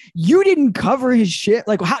like, you didn't cover his shit.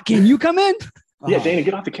 Like, how can you come in? Yeah, Dana,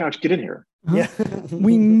 get off the couch. Get in here. Yeah,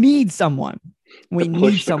 we need someone. We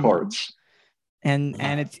need someone. Cards.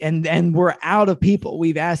 And we're out of people.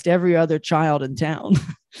 We've asked every other child in town.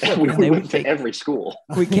 We went to every school.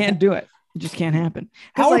 We can't do it. It just can't happen.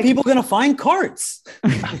 How are people going to find carts?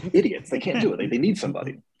 Idiots. They can't do it. They need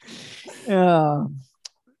somebody.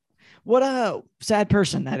 What a sad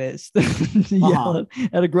person that is. Yell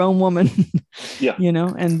at a grown woman. Yeah.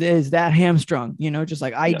 And is that hamstrung, just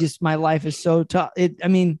like my life is so tough.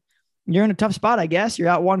 You're in a tough spot, I guess. You're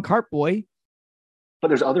out one cart boy. But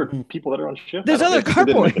there's other people that are on shift. There's other cart boys.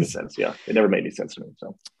 It didn't make any sense. Yeah, it never made any sense to me.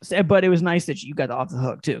 So, but it was nice that you got off the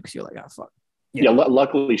hook too, because you're like, oh fuck. Yeah.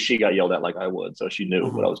 Luckily, she got yelled at like I would, so she knew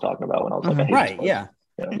what I was talking about when I was like, right, yeah.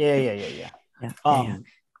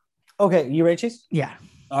 Okay, you ready, Chase? Yeah.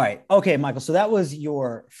 All right. Okay, Michael. So that was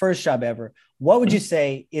your first job ever. What would you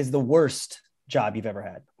say is the worst job you've ever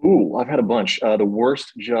had? Ooh, I've had a bunch. The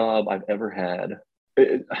worst job I've ever had.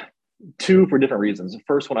 Two for different reasons. The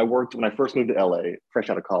first one, when I first moved to LA, fresh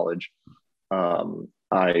out of college.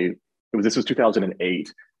 This was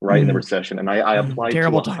 2008, right in the recession, and I applied to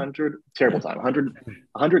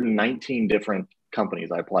 119 different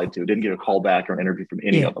companies I applied to. Didn't get a call back or an interview from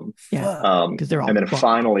any of them. Yeah, because they're all. And then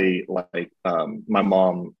finally, my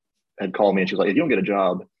mom had called me and she was like, "If you don't get a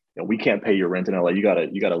job, we can't pay your rent in LA. You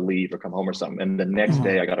gotta leave or come home or something." And the next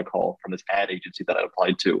day, I got a call from this ad agency that I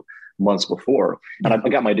applied to months before, and I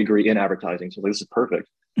got my degree in advertising, so this is perfect.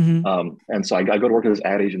 And so I go to work at this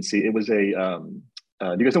ad agency. It was do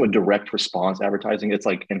you guys know what direct response advertising? It's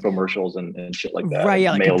like infomercials and shit like that. Right,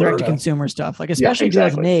 yeah, like direct to consumer stuff, like especially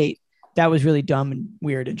 2008. that was really dumb and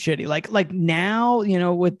weird and shitty. Like now, you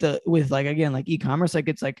know, with like, again, like e-commerce, like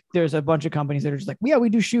it's like there's a bunch of companies that are just like, yeah, we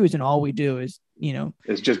do shoes and all we do is, you know,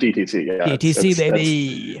 it's just DTC. Yeah, DTC,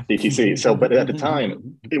 baby. DTC. So, but at the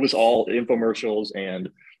time, it was all infomercials and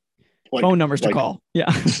like, phone numbers to call.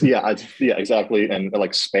 Yeah. yeah, exactly. And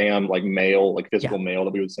like spam, like mail, like physical mail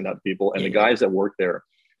that we would send out to people. And the guys that worked there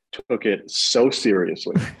took it so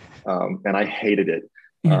seriously. And I hated it.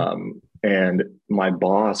 Yeah. And my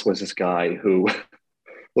boss was this guy who,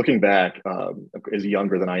 looking back, is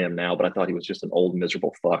younger than I am now, but I thought he was just an old,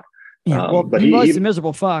 miserable fuck. Yeah, well, but he was a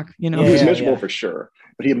miserable fuck, you know. He was miserable for sure.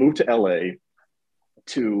 But he had moved to LA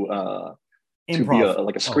to be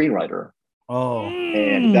like a screenwriter.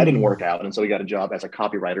 And that didn't work out. And so he got a job as a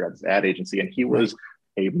copywriter at this ad agency. And he was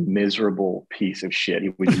a miserable piece of shit. He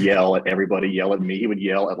would yell at everybody, yell at me. He would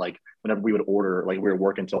yell at, like, whenever we would order, like we were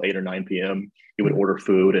working until 8 or 9 p.m. He would order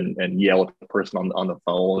food and yell at the person on the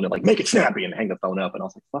phone and like, make it snappy, and hang the phone up. And I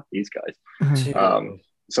was like, fuck these guys.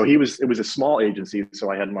 So it was a small agency.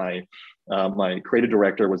 So I had my creative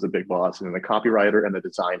director was the big boss, and then the copywriter and the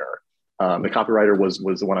designer. The copywriter was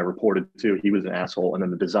the one I reported to. He was an asshole. And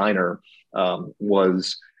then the designer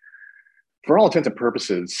was, for all intents and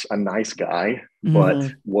purposes, a nice guy,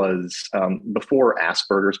 but was before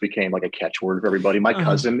Asperger's became like a catchword for everybody. My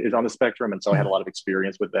cousin is on the spectrum, and so I had a lot of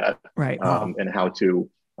experience with that, right? And how to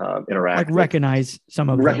interact, like recognize some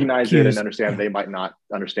of recognize it and understand they might not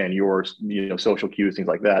understand your social cues, things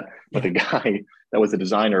like that. But the guy that was the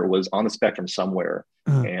designer was on the spectrum somewhere,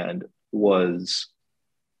 and would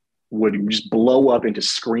just blow up into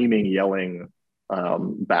screaming, yelling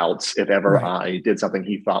bouts if ever I did something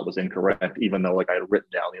he thought was incorrect, even though like I had written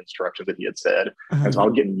down the instructions that he had said. And so I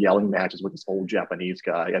would get in yelling matches with this old Japanese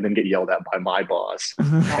guy and then get yelled at by my boss.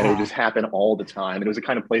 And it would just happen all the time. And it was the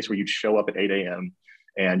kind of place where you'd show up at 8 a.m.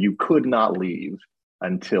 and you could not leave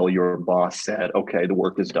until your boss said, okay, the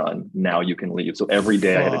work is done. Now you can leave. So every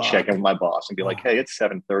day I had to check in with my boss and be like, hey, it's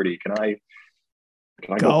 7:30. Can I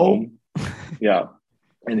go home? Yeah.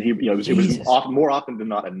 And he, it was more often than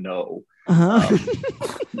not a no.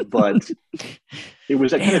 But it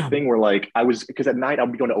was that kind of thing where like because at night I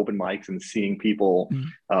would be going to open mics and seeing people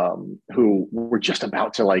who were just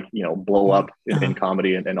about to like, blow up in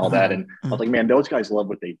comedy and all that. And I was like, man, those guys love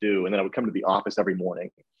what they do. And then I would come to the office every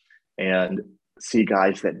morning and see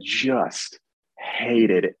guys that just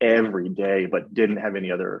hated every day, but didn't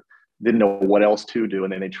know what else to do.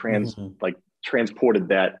 And then they transported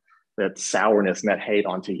that sourness and that hate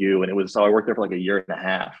onto you. And so I worked there for like a year and a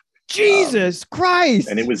half. Jesus Christ.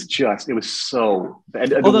 And it was so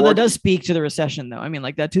bad. Although that does speak to the recession though. I mean,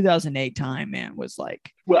 like that 2008 time, man, was like,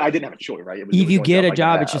 well, I didn't have a choice, right? If you get a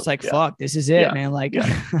job, it's just like, fuck, this is it, man. Like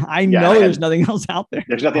I know there's nothing else out there.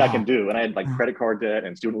 There's nothing I can do. And I had like credit card debt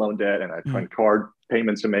and student loan debt, and I had card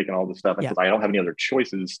payments to make and all this stuff. And I don't have any other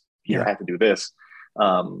choices here. I have to do this.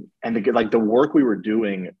 And the work we were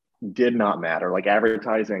doing did not matter. Like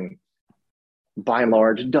advertising, by and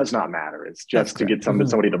large, it does not matter. It's just to get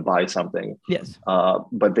somebody to buy something. Yes.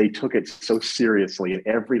 But they took it so seriously, and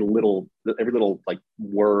every little like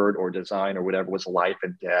word or design or whatever was life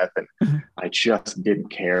and death, and I just didn't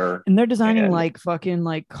care. And they're designing like fucking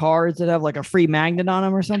like cards that have like a free magnet on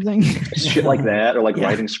them or something. Shit like that, or like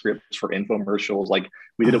writing scripts for infomercials. Like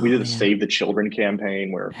we did a Save the Children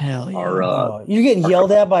campaign where you're getting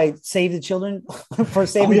yelled at by Save the Children for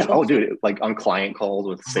saving children. Oh, dude, like on client calls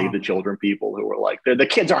with Save the Children people who were like, the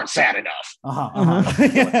kids aren't sad enough.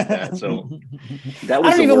 So that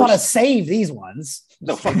was I don't even want to save these ones.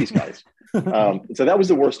 No, fuck these guys. So that was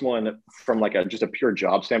the worst one from like just a pure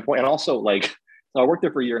job standpoint. And also like, so I worked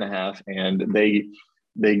there for a year and a half, and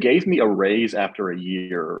they gave me a raise after a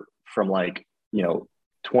year from like,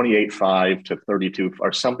 28.5 to 32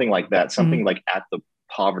 or something like that, something like at the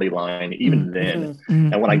poverty line even then.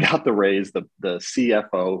 And when I got the raise, the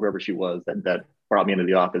CFO, whoever she was that brought me into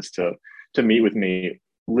the office to meet with me,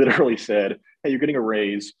 literally said, hey, you're getting a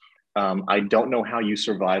raise. I don't know how you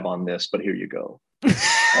survive on this, but here you go.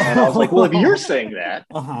 And I was like, well, if you're saying that,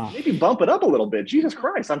 maybe bump it up a little bit. Jesus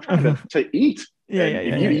Christ, I'm trying to eat.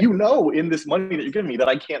 You know, in this money that you're giving me that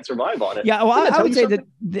I can't survive on it. Yeah, well, I would say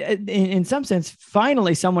that in some sense,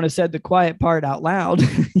 finally someone has said the quiet part out loud.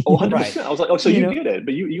 Oh, 100%. I was like, oh, so you get it,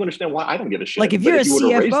 but you understand why I don't give a shit. Like if you're a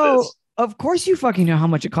CFO, of course you fucking know how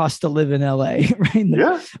much it costs to live in LA,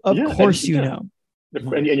 right? Of course you know.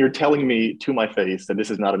 And you're telling me to my face that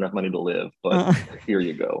this is not enough money to live, but here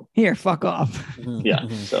you go. Here, fuck off. Yeah.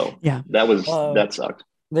 So that sucked.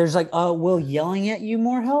 There's like, will yelling at you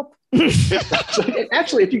more help?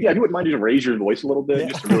 Actually, if you wouldn't mind just raise your voice a little bit,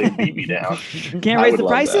 just to really beat me down. Can't raise the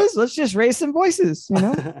prices? Let's just raise some voices,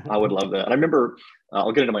 I would love that. And I remember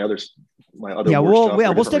I'll get into my other Yeah, work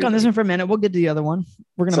stuff we'll stick on this one for a minute. We'll get to the other one.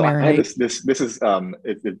 We're gonna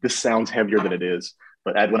marinate. This sounds heavier than it is,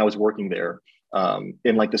 but when I was working there,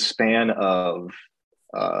 in like the span of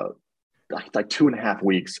like 2.5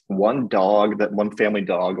 weeks, one family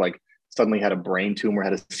dog like suddenly had a brain tumor,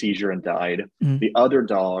 had a seizure, and died. Mm-hmm. The other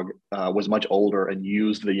dog was much older and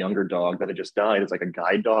used the younger dog that had just died as like a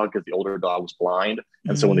guide dog because the older dog was blind.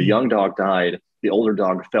 And so when the young dog died, the older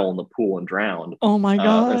dog fell in the pool and drowned. Oh my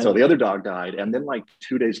God. And so the other dog died. And then like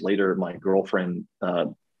 2 days later, my girlfriend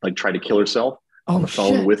like tried to kill herself on the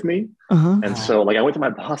phone with me. And so like I went to my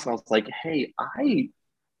boss and I was like, hey,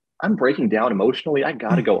 I'm breaking down emotionally. I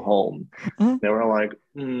got to go home. They were like,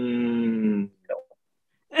 no.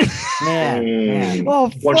 Man.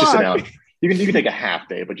 Well, why don't you sit down? You can take a half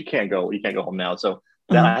day, but you can't go home now. So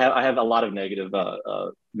that I have a lot of negative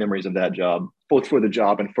memories of that job, both for the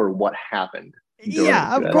job and for what happened.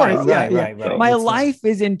 Yeah, of course. Right. My life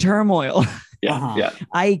is in turmoil. Yeah.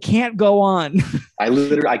 I can't go on. I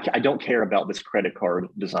don't care about this credit card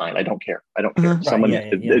design. I don't care. Someone,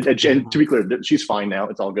 and to be clear, she's fine now.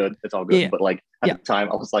 It's all good. Yeah. But like at the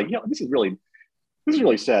time, I was like, this is really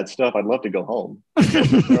sad stuff. I'd love to go home.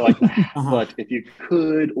 They're like, but if you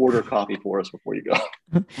could order coffee for us before you go.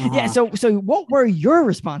 Yeah. So what were your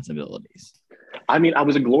responsibilities? I mean, I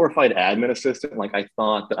was a glorified admin assistant. Like I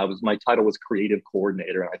thought that my title was creative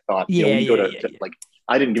coordinator. And I thought, like,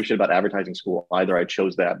 I didn't give a shit about advertising school either. I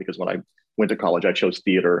chose that because when I went to college, I chose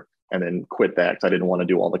theater and then quit that because I didn't want to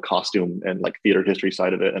do all the costume and like theater history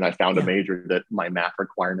side of it. And I found a major that my math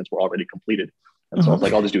requirements were already completed. And so I was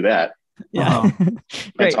like, I'll just do that. Yeah.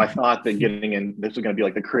 And so I thought that getting in, this was going to be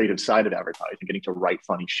like the creative side of advertising, getting to write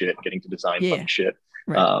funny shit, getting to design funny shit.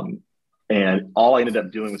 Right. And all I ended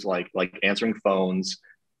up doing was like answering phones,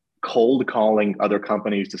 cold calling other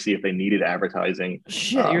companies to see if they needed advertising.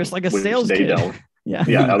 Shit, you're just like a sales they kid. Don't. Yeah.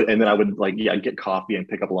 And then I would get coffee and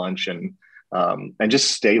pick up lunch and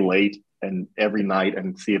just stay late and every night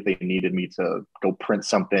and see if they needed me to go print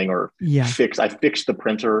something or fix. I fixed the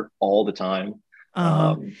printer all the time.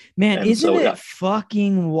 Man, isn't it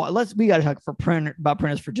fucking we gotta talk about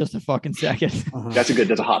printers for just a fucking second. That's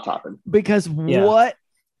a hot topic because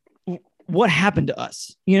what happened to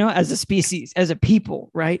us, as a species, as a people,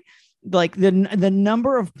 right? Like the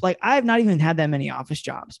number of like, I've not even had that many office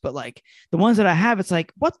jobs, but like the ones that I have, it's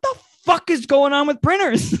like, what the fuck is going on with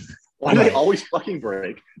printers? Why do they always fucking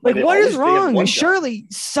break? Like what is wrong? Surely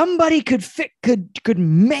somebody could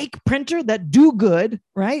make printer that do good,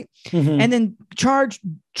 right? And then charge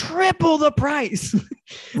triple the price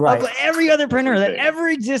of every other printer that ever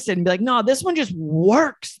existed and be like, no, this one just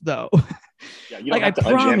works though. Yeah, you don't have to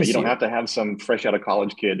unjam it. You don't have to have some fresh out of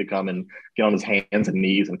college kid to come and get on his hands and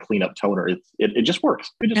knees and clean up toner. It just works.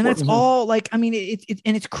 That's all. Like, I mean,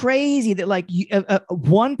 it's crazy that like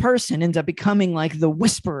one person ends up becoming like the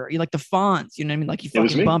whisperer, like the fonts. You know what I mean? Like you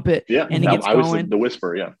fucking bump it, and it gets going. Was the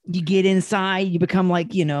whisperer. Yeah. You get inside, you become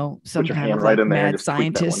like some kind of like mad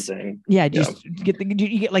scientist. Yeah, just you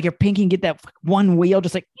get like your pinky and get that one wheel,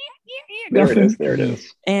 just like. There it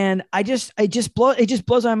is. And it just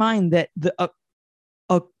blows my mind that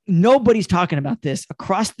nobody's talking about this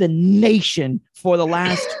across the nation for the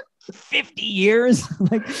last 50 years.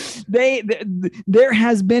 Like there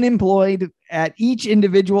has been employed at each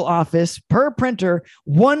individual office per printer,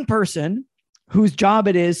 one person whose job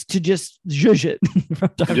it is to just zhuzh it.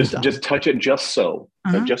 just touch it just so.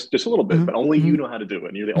 Just a little bit, but only you know how to do it.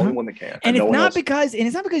 And you're the only one that can. And it's not because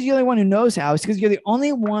you're the only one who knows how. It's because you're the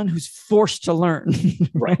only one who's forced to learn.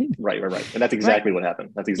 Right. And that's exactly what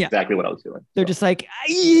happened. That's exactly what I was doing. They're just like,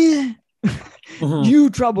 you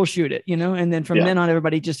troubleshoot it, and then from then on,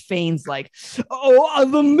 everybody just feigns like,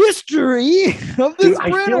 the mystery of this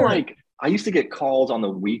printer. I feel like I used to get calls on the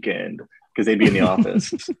weekend because they'd be in the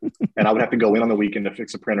office and I would have to go in on the weekend to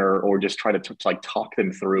fix a printer or just try to talk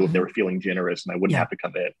them through if they were feeling generous and I wouldn't have to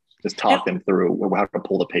come in, just talk them through or how to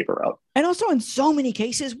pull the paper out. And also in so many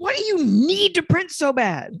cases, what do you need to print so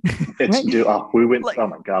bad? We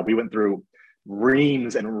went through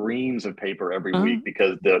reams and reams of paper every week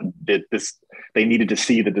because they needed to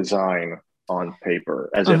see the design on paper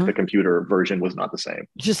as if the computer version was not the same.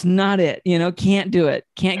 Just not it, can't do it.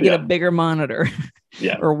 Can't get a bigger monitor.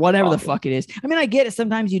 Or whatever the fuck it is. I mean, I get it.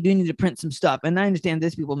 Sometimes you do need to print some stuff. And I understand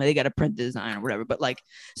this people, they got to print the design or whatever. But like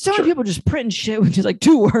so many people just print shit with just like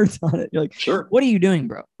 2 words on it. You're like, what are you doing,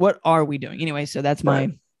 bro? What are we doing? Anyway, so that's my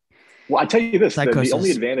Well, I tell you this, the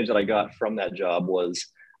only advantage that I got from that job was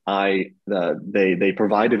they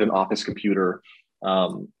provided an office computer.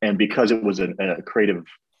 And because it was a creative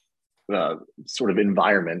sort of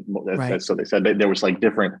environment, so they said there was like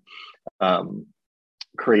different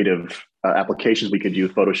creative applications we could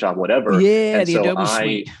use, Photoshop, whatever. Yeah, and the so Adobe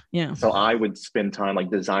Suite. Yeah. So I would spend time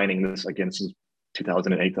like designing this again since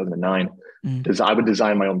 2008, 2009. I would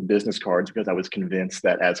design my own business cards because I was convinced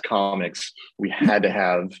that as comics, we had to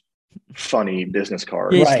have funny business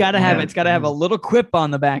cards. Yeah, it's got to have a little quip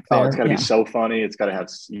on the back there. Oh, it's got to be so funny. It's got to have,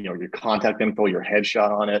 your contact info, your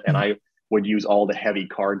headshot on it. And I would use all the heavy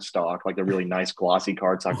card stock, like the really nice glossy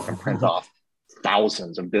card stock, and print off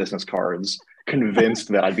thousands of business cards, convinced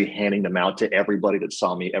that I'd be handing them out to everybody that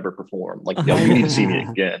saw me ever perform. Like, you need to see me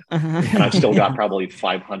again. And I've still got probably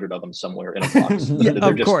 500 of them somewhere in a box. They're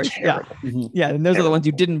of just course. Terrible. Yeah. And those are the ones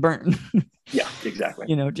you didn't burn. Yeah, exactly.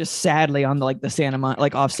 Just sadly on the Santa Monica,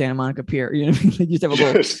 like off Santa Monica Pier, you just have a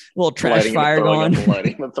little trash fire going. I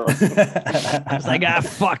was like,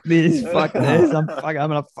 fuck this. I'm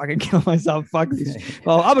gonna fucking kill myself. Fuck this.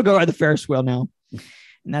 Well, I'm gonna go ride the Ferris wheel now.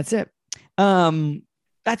 And that's it.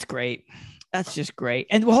 That's great. That's just great.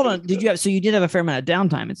 And hold on, you did have a fair amount of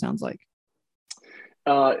downtime, it sounds like.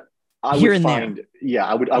 I would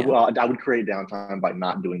create downtime by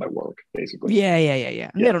not doing my work, basically. Yeah.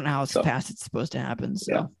 And they don't know how fast it's supposed to happen.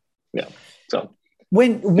 So yeah. So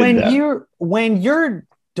when your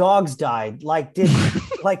dogs died,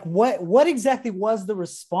 what exactly was the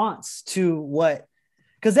response to what?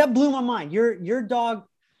 Because that blew my mind. Your dog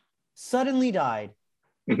suddenly died,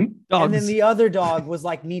 and then the other dog was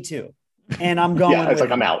like, "Me too," and I'm going. Yeah, it's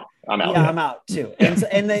like I'm out. Yeah, I'm out too.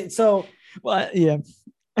 Well, yeah.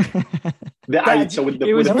 It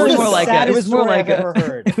was really more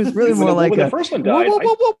like when the first one died.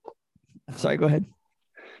 Sorry, go ahead.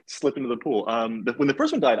 Slip into the pool. When the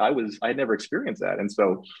first one died, I had never experienced that, and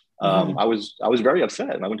so I was very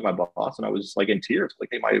upset. And I went to my boss, and I was like in tears, like,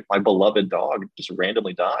 "Hey, my beloved dog just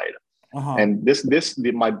randomly died." And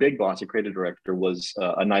my big boss, the creative director, was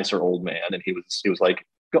a nicer old man, and he was like,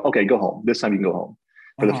 "Go home. This time you can go home."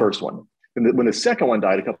 For the first one. And when the second one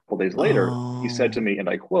died a couple of days later, he said to me, and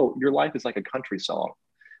I quote, "Your life is like a country song."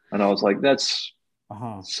 And I was like, "That's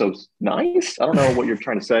so nice. I don't know what you're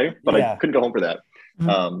trying to say," but I couldn't go home for that.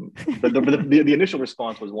 But the initial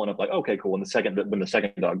response was one of like, "Okay, cool." When the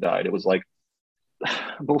second dog died, it was like,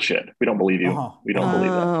 "Bullshit. We don't believe you. We don't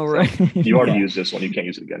believe that. Right. You already used this one. You can't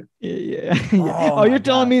use it again." Yeah. Oh, you're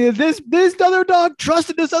telling me that this other dog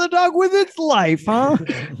trusted this other dog with its life, huh?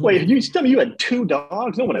 Wait, you tell me you had two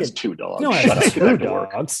dogs? No one has two dogs. No, Shut up. Two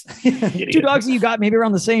dogs. Two dogs that you got maybe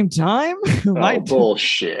around the same time?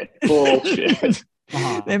 Bullshit.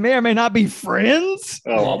 They may or may not be friends.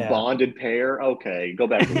 A bonded pair. Okay, go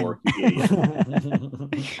back to work, you idiot.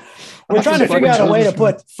 We're trying to figure out a way to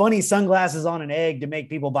put funny sunglasses on an egg to make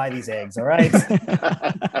people buy these eggs. All right.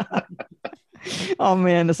 Oh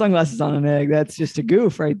man, the sunglasses on an egg. That's just a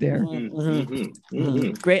goof right there.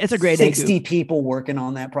 Great. It's a great 60 people working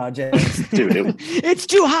on that project. Dude, it's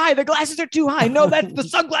too high. The glasses are too high. No, that's the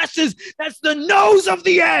sunglasses. That's the nose of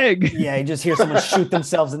the egg. Yeah, you just hear someone shoot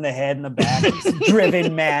themselves in the head in the back,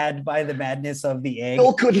 driven mad by the madness of the egg.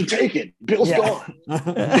 Bill couldn't take it. Bill's gone.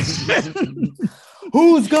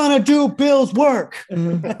 Who's gonna do Bill's work?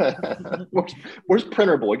 Where's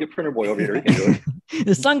Printer Boy? Get Printer Boy over here. He can do it.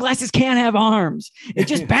 The sunglasses can't have arms. It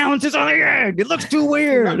just balances on the egg. It looks too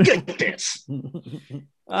weird. This.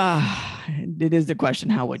 It is the question.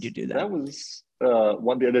 How would you do that? That was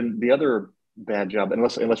one. The other bad job.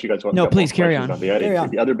 Unless you guys want. No, please carry on.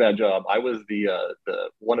 The other bad job. I was the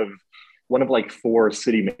one of like 4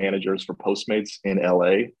 city managers for Postmates in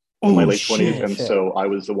LA. In my late 20s, and so I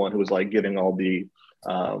was the one who was like giving all the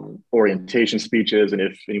orientation speeches. And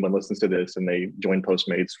if anyone listens to this and they joined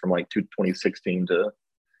Postmates from like 2015 to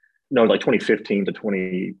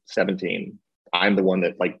 2017, I'm the one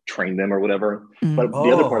that like trained them or whatever. But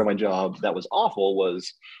the other part of my job that was awful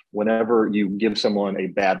was whenever you give someone a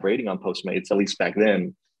bad rating on Postmates, at least back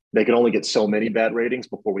then, they could only get so many bad ratings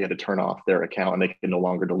before we had to turn off their account and they could no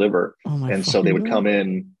longer deliver. And so they would come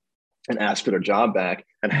in and ask for their job back.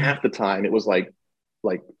 And half the time it was like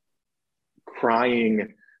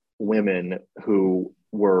crying women who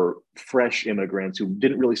were fresh immigrants who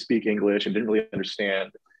didn't really speak English and didn't really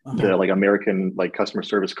understand the like American like customer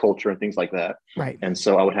service culture and things like that. Right. And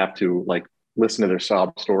so I would have to like listen to their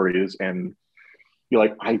sob stories and you're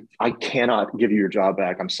like, I cannot give you your job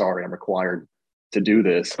back. I'm sorry. I'm required to do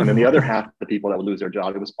this. And then the other half of the people that would lose their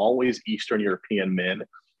job, it was always Eastern European men.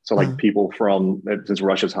 So like people from, since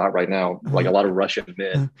Russia's hot right now, like a lot of Russian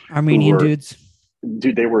men, Armenian dudes,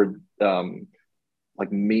 they were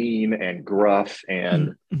like mean and gruff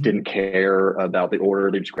and didn't care about the order.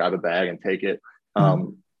 They just grab a bag and take it.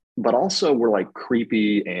 But also were like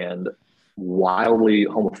creepy and wildly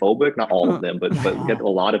homophobic. Not all of them, but we get a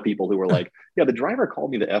lot of people who were like, yeah, the driver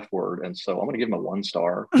called me the F word, and so I'm going to give him a 1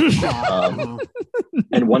 star.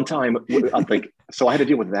 And one time, so I had to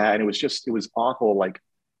deal with that, and it was awful, like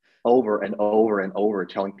over and over and over,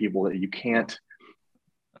 telling people that you can't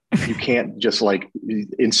just like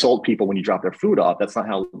insult people when you drop their food off. That's not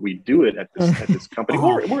how we do it at this company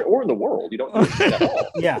or in the world. You don't do it at all.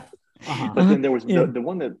 Yeah. But then there was there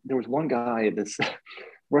was one guy, this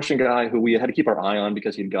Russian guy who we had to keep our eye on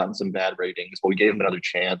because he'd gotten some bad ratings, but we gave him another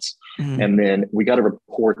chance. And then we got a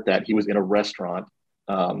report that he was in a restaurant,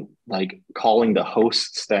 like calling the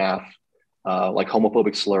host staff like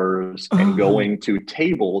homophobic slurs and going to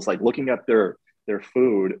tables, like looking at their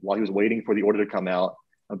food while he was waiting for the order to come out,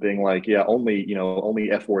 being like, yeah, only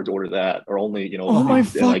F words order that, or only, oh my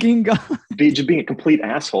fucking God. Just being a complete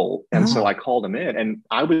asshole. And so I called him in, and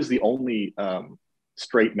I was the only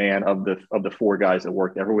straight man of the 4 guys that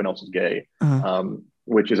worked. Everyone else was gay,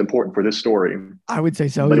 which is important for this story. I would say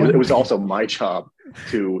so. But it was also my job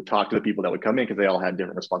to talk to the people that would come in because they all had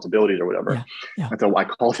different responsibilities or whatever. Yeah. And so I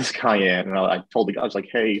called this guy in, and I told the guy, I was like,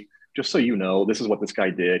 hey, just so you know, this is what this guy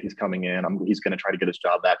did. He's coming in. He's going to try to get his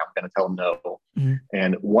job back. I'm going to tell him no.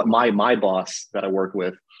 And what my boss that I worked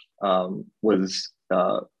with was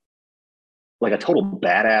like a total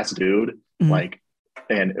badass dude. Like,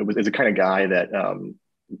 and it's the kind of guy that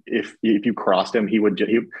if you crossed him, he not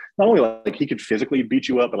only like he could physically beat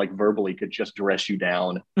you up, but like verbally could just dress you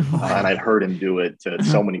down. And I'd heard him do it to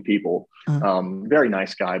so many people. Very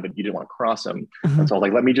nice guy, but you didn't want to cross him. And so I was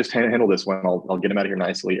like, let me just handle this one. I'll get him out of here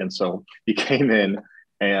nicely. And so he came in,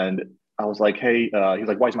 and I was like, hey, he's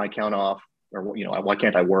like, why is my account off? Or, why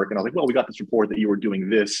can't I work? And I was like, well, we got this report that you were doing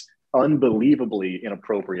this unbelievably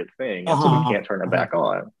inappropriate thing, and so we can't turn it back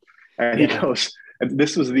on. And he goes, and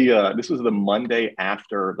this was the Monday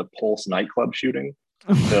after the Pulse nightclub shooting,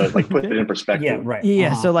 to like put it in perspective. Yeah, right.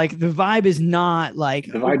 Yeah, so like the vibe is not like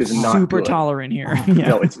super good. Tolerant here.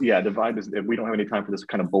 No, the vibe is, we don't have any time for this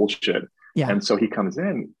kind of bullshit. Yeah. And so he comes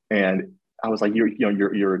in, and I was like,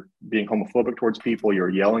 you're being homophobic towards people, you're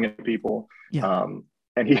yelling at people. Yeah.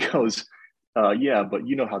 And he goes, yeah, but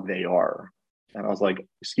you know how they are. And I was like,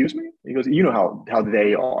 excuse me? He goes, you know how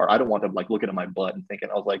they are. I don't want them like looking at my butt and thinking.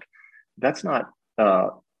 I was like, that's not,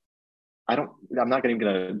 I'm not even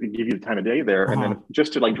going to give you the time of day there. And then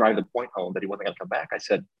just to like drive the point home that he wasn't going to come back, I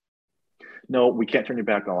said, no, we can't turn you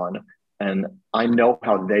back on. And I know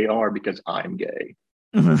how they are because I'm gay.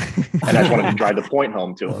 And I just wanted to drive the point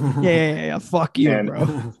home to him. Yeah. Fuck you,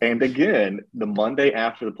 bro. And again, the Monday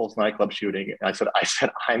after the Pulse nightclub shooting, I said,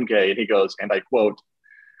 I'm gay. And he goes, and I quote,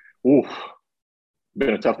 ooh,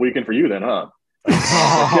 been a tough weekend for you then, huh? Like,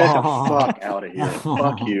 get the fuck out of here.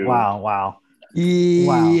 Fuck you. Wow.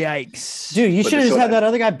 Yikes. Dude, you should have just had that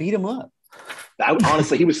other guy beat him up.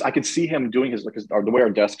 Honestly, I could see him doing the way our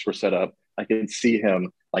desks were set up. I could see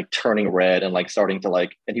him like turning red and like starting to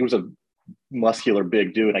like, and he was a muscular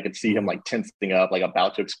big dude. I could see him like tensing up, like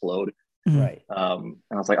about to explode. Right. And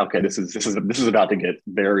I was like, okay, this is about to get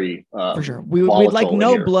very for sure. We'd like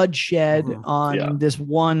no bloodshed on this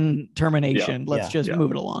one termination. Let's just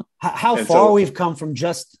move it along. How far we've come from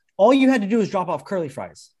just all you had to do is drop off curly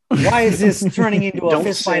fries. Why is this turning into a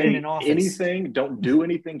fist fight in an office? Don't do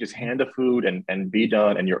anything. Just hand the food and be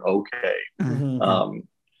done, and you're okay.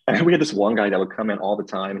 And we had this one guy that would come in all the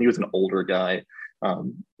time. He was an older guy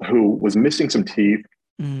who was missing some teeth.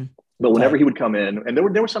 But whenever he would come in, and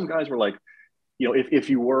there were some guys who were like, if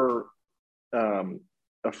you were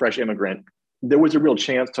a fresh immigrant, there was a real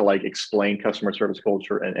chance to like explain customer service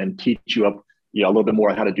culture and teach you up a little bit more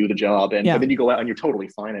on how to do the job. And then you go out and you're totally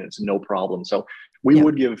fine and it's no problem. So we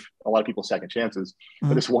would give a lot of people second chances.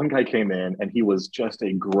 But this one guy came in and he was just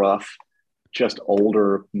a gruff, just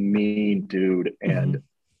older, mean dude. And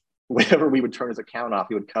whenever we would turn his account off,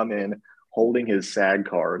 he would come in holding his SAG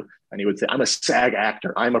card and he would say, I'm a SAG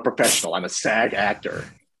actor. I'm a professional. I'm a SAG actor.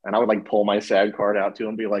 And I would like pull my SAG card out to him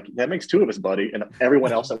and be like, that makes 2 of us, buddy. And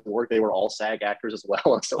everyone else at work, they were all SAG actors as well.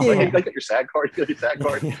 And so I was like, hey, you got your SAG card? You got your SAG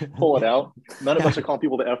card? Pull it out. None of us are calling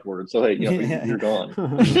people the F word. So, hey, you're gone.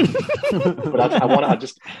 But I want to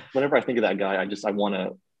just, whenever I think of that guy, I want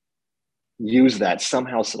to use that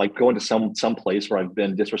somehow, like go into some place where I've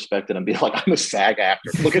been disrespected and be like, I'm a SAG actor.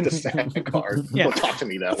 Look at the SAG card. Don't talk to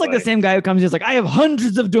me that way. It's like the same guy who comes in, is like, I have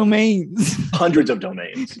hundreds of domains. Hundreds of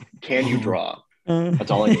domains. Can you draw? That's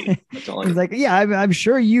all I need. That's all I need. It's like, yeah, I'm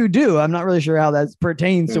sure you do. I'm not really sure how that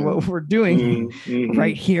pertains to what we're doing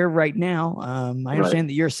right here, right now. I understand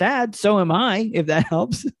that you're sad. So am I, if that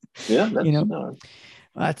helps. Yeah.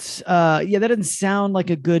 That's that doesn't sound like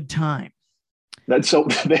a good time. That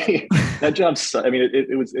job, I mean,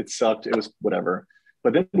 it sucked. It was whatever.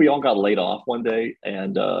 But then we all got laid off one day,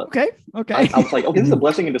 and okay. I was like, okay, this is a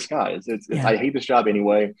blessing in disguise. Yeah. I hate this job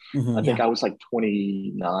anyway. Mhm. I think I was like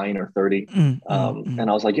 29 or 30. And I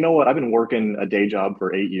was like, you know what? I've been working a day job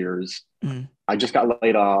for 8 years. I just got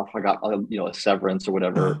laid off. I got, a severance or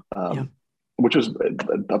whatever, which was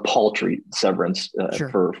a paltry severance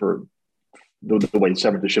for the way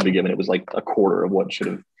severance should be given. It was like a quarter of what should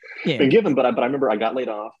have been given. But I remember I got laid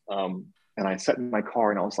off, and I sat in my car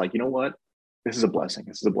and I was like, you know what? This is a blessing.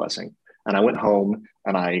 This is a blessing. And I went home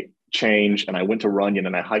and I changed and I went to Runyon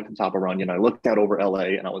and I hiked on top of Runyon. I looked out over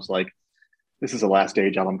LA and I was like, this is the last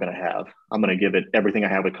day job I'm going to have. I'm going to give it everything I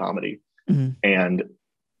have with comedy. And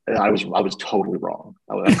I was totally wrong.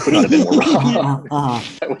 I could not have been more wrong. I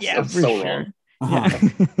was so wrong.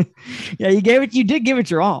 Yeah, you did give it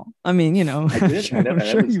your all. I mean, I did. I'm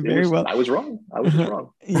sure you very well. I was wrong. I was just wrong.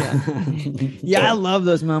 Yeah. I love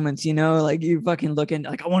those moments, like you fucking looking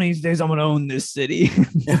like, one of these days I'm gonna own this city.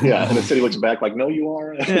 Yeah, and the city looks back like, no, you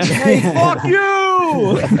are. Hey, fuck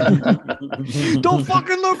you! Don't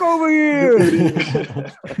fucking look over here,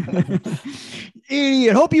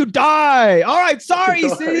 idiot. Hope you die. All right, sorry,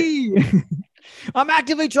 city. I'm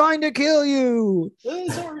actively trying to kill you.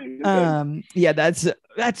 Sorry. Yeah,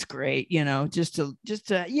 that's great. Just to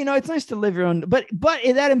it's nice to live your own, but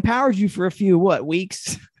that empowers you for a few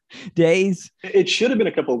weeks, days. It should have been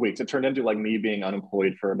a couple of weeks. It turned into like me being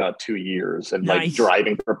unemployed for about 2 years and Nice. like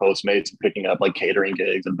driving for Postmates and picking up like catering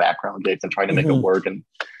gigs and background gigs and trying to make it work. And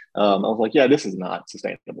I was like, yeah, this is not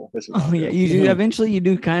sustainable. This is not good. You do eventually you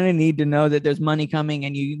do kind of need to know that there's money coming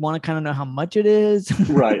and you want to kind of know how much it is.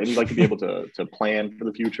 Right. And you like to be able to plan for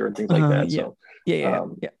the future and things like that. So so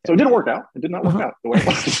it didn't work out. It did not work out the way it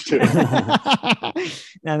was to.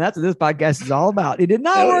 Now that's what this podcast is all about. It did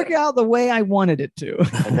not work out the way I wanted it to.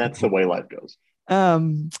 And that's the way life goes.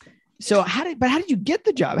 So how did you get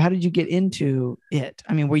the job? How did you get into it?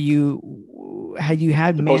 I mean, had you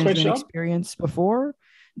had management experience before?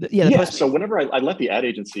 So whenever I left the ad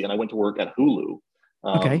agency and I went to work at Hulu,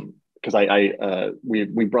 because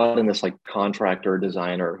we brought in this like contractor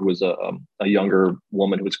designer who was a younger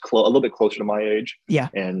woman who was a little bit closer to my age. Yeah.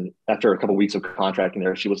 And after a couple of weeks of contracting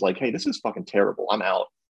there, she was like, "Hey, this is fucking terrible. I'm out."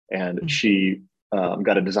 And she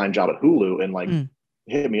got a design job at Hulu and like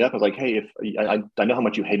hit me up. I was like, "Hey, if I know how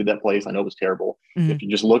much you hated that place. I know it was terrible. If you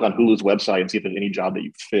just look on Hulu's website and see if there's any job that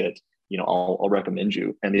you fit, I'll recommend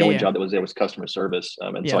you." And the only job that was there was customer service.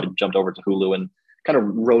 And so I jumped over to Hulu and kind of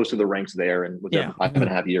rose through the ranks there and was there for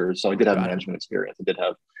 5.5 years. So I did have management experience. I did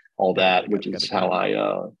have all that, which is how I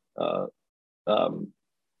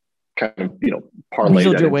kind of,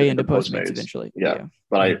 parlayed your way into Postmates eventually. Yeah.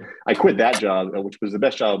 But I quit that job, which was the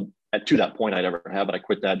best job to that point I'd ever had, but I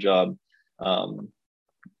quit that job. And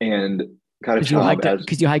kind of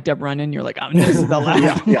because you hiked up Runyon, you're like, this is the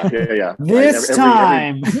last. Yeah. This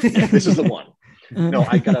is the one. No,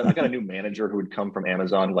 I got a new manager who would come from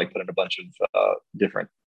Amazon, who like put in a bunch of different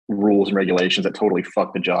rules and regulations that totally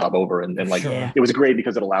fucked the job over. And like, it was great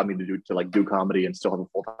because it allowed me to do comedy and still have a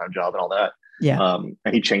full-time job and all that. Yeah.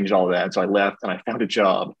 And he changed all of that. And so I left and I found a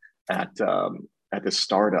job at this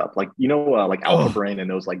startup, like Alpha Brain and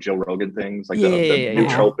those like Joe Rogan things, like the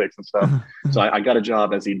nootropics and stuff. So I got a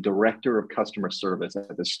job as the director of customer service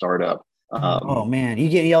at this startup. Oh man, you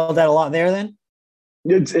get yelled at a lot there then?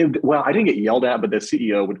 Well, I didn't get yelled at, but the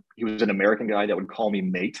CEO he was an American guy that would call me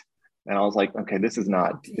mate. And I was like, okay, this is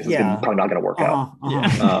probably not going to work out.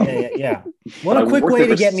 Yeah. What a quick way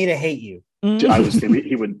to get me to hate you.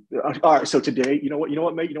 He would, all right, so today, you know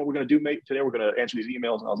what, mate, what we're going to do, mate? Today, we're going to answer these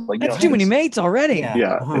emails. And I was like, that's too many mates already.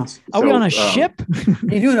 Yeah. Are we on a ship?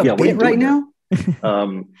 Are you doing a bit right now?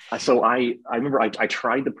 So I remember I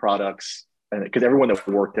tried the products, because everyone that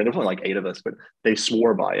worked there, there was only like 8 of us, but they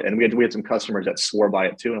swore by it. And we had some customers that swore by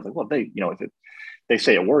it too. And I was like, well, if they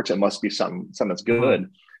say it works, it must be something that's good.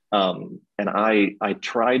 And I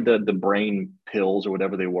tried the brain pills or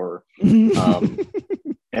whatever they were.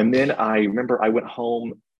 And then I remember I went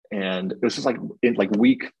home, and it was just like in like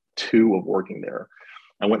week 2 of working there.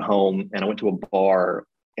 I went home and I went to a bar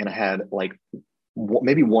and I had like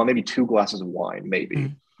maybe 2 glasses of wine,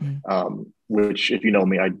 maybe. Which, if you know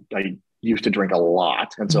me, I used to drink a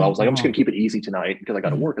lot. And so I was like, I'm just going to keep it easy tonight because I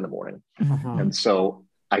got to work in the morning. And so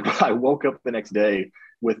I woke up the next day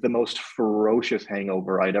with the most ferocious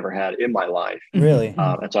hangover I'd ever had in my life. Really?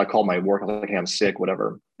 And so I called my work. I was like, hey, I'm sick,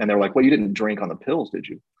 whatever. And they're like, well, you didn't drink on the pills, did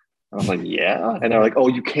you? And I was like, yeah. And they're like, oh,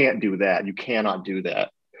 you can't do that. You cannot do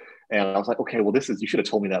that. And I was like, okay, well, you should have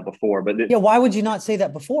told me that before. But why would you not say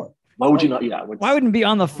that before? Why would you not? Yeah. Why wouldn't it be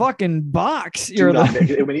on the fucking box?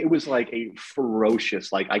 It was like a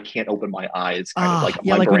ferocious, like I can't open my eyes. Kind of like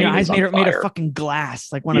like when your eyes made of fucking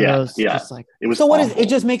glass, like one of those. Yeah. Just like it was. So what awful. is it?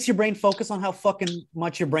 Just makes your brain focus on how fucking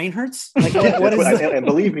much your brain hurts. Like what is that? And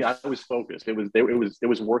believe me, I was focused. It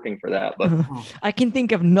was working for that. But I can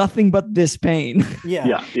think of nothing but this pain.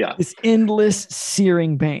 Yeah. This endless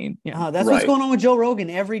searing pain. Yeah, that's what's going on with Joe Rogan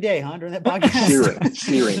every day, huh? During that podcast.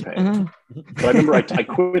 searing pain. But I remember I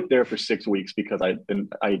quit there for 6 weeks because after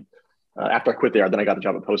I quit there, then I got the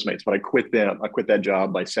job at Postmates. But I quit that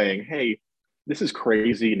job by saying, "Hey, this is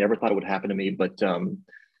crazy. Never thought it would happen to me, but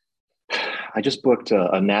I just booked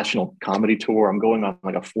a national comedy tour. I'm going on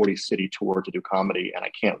like a 40-city tour to do comedy, and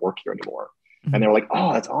I can't work here anymore." And they were like,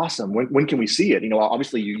 "Oh, that's awesome. When can we see it?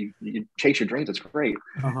 Obviously you chase your dreams. It's great."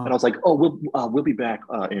 And I was like, "Oh, we'll be back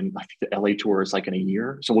in, I think the LA tour is like in a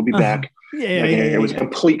year, so we'll be back." It was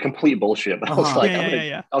complete bullshit. But I was like,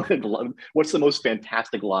 what's the most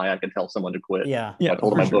fantastic lie I can tell someone to quit? Yeah. I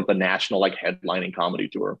told them I booked a national like headlining comedy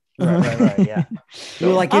tour. Right. Yeah. So,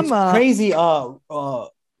 you're like, it's crazy.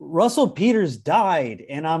 Russell Peters died,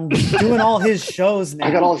 and I'm doing all his shows now.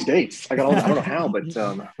 I got all his dates. I don't know how, but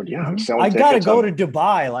yeah, I'm selling I gotta tickets. go to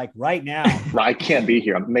Dubai like right now. I can't be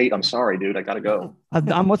here. I'm sorry, dude. I gotta go.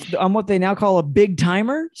 I'm what they now call a big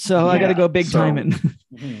timer, so I gotta go big timing.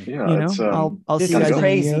 Yeah, I'll this see you guys is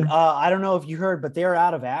crazy. I don't know if you heard, but they're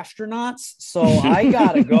out of astronauts, so I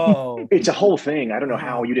gotta go. It's a whole thing. I don't know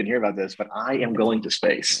how you didn't hear about this, but I am going to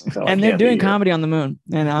space. So and they're doing comedy on the moon,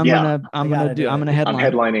 and I'm gonna headline. I'm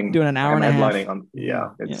headlining, doing an hour and a half.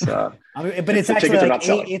 But it's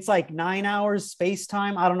actually it's like 9 hours space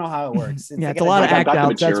time. I don't know how it works. It's a lot of act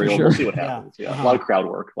out. That's for sure. We'll see what happens. Yeah. A lot of crowd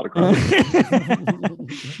work.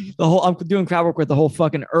 I'm doing crowd work with the whole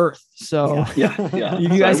fucking Earth. So yeah. You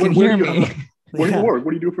guys can hear me. Where do you work?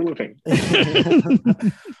 What do you do for a living?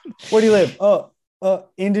 Where do you live?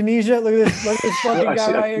 Indonesia. Look at this fucking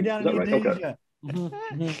guy right here down in Indonesia.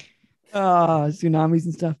 Okay. Tsunamis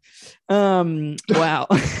and stuff. Wow.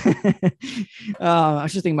 I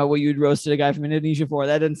was just thinking about what you'd roasted a guy from Indonesia for.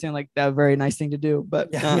 That doesn't sound like that very nice thing to do,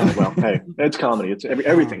 but well, hey, it's comedy. It's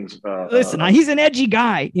everything's. Listen, he's an edgy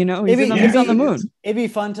guy. He's on the moon. It'd be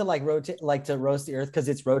fun to like rotate, like to roast the Earth because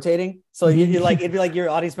it's rotating. So you like it'd be like your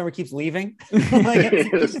audience member keeps leaving.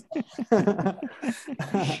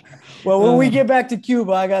 Well, when we get back to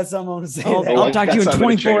Cuba, I got something I want to say. I'll talk to you in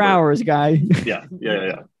 24 hours, guy. Yeah.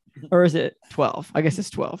 Or is it 12? I guess it's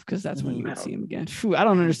 12 because that's when you would see him again. I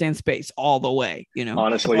don't understand space all the way,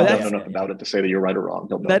 Honestly, I don't know enough about it to say that you're right or wrong.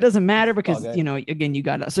 That doesn't matter because, again, you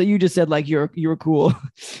got so you just said like you were cool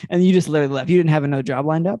and you just literally left. You didn't have another job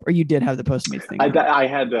lined up or you did have the Postmates thing? I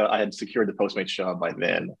had secured the Postmates job by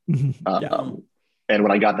then. And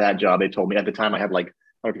when I got that job, they told me at the time I had like, I don't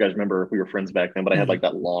know if you guys remember if we were friends back then, but I had like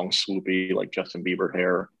that long swoopy, like Justin Bieber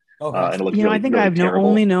hair. And it looked I think really I've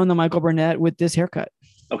only known the Michael Burnett with this haircut.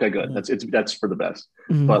 Okay, good. That's for the best.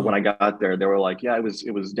 But when I got there, they were like, yeah, it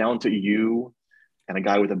was down to you and a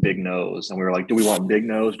guy with a big nose. And we were like, do we want big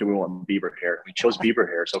nose? Do we want Bieber hair? We chose Bieber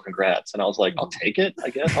hair. So congrats. And I was like, I'll take it.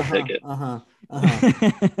 I guess I'll take it.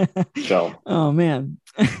 So, oh man,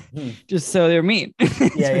 just so they're mean.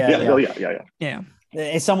 Yeah.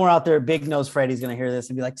 Somewhere out there, Big Nose Freddy's gonna hear this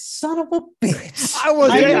and be like, "Son of a bitch!" I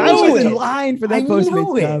was in line for that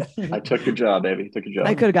Postmates job. I took your job, baby. Took your job.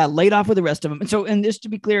 I could have got laid off with the rest of them. So, and just to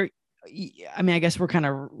be clear, I mean, I guess we're kind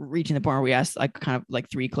of reaching the point where we asked like kind of like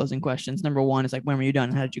 3 closing questions. Number 1 is like, when were you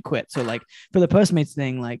done? How did you quit? So, like for the Postmates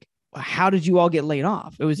thing, like, how did you all get laid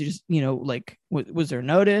off? It was just, like, was there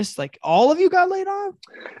notice? Like, all of you got laid off?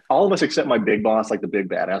 All of us except my big boss, like the big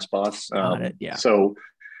badass boss. Yeah. So.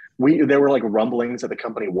 There were like rumblings that the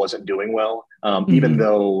company wasn't doing well, even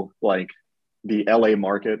though like the LA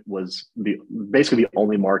market was basically the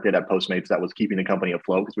only market at Postmates that was keeping the company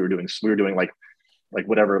afloat because we were doing like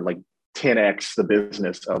whatever, like 10x the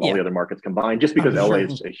business of all the other markets combined, just because LA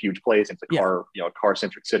is a huge place. It's a car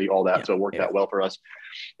centric city, all that. So it worked out well for us,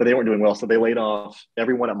 but they weren't doing well. So they laid off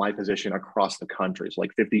everyone at my position across the country. So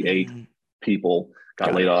like 58 people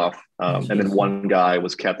got laid off. And then one guy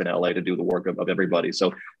was kept in LA to do the work of everybody.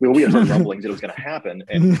 So we had heard rumblings that it was going to happen.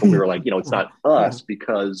 And we were like, it's not us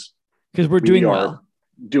because we're doing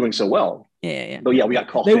so well. Yeah. But we got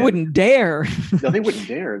called. They wouldn't dare. No, they wouldn't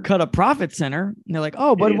dare cut a profit center. And they're like,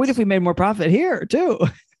 oh, but what if we made more profit here too?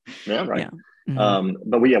 Yeah, right.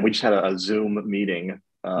 But we just had a Zoom meeting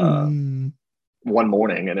one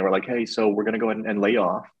morning and they were like, hey, so we're going to go ahead and lay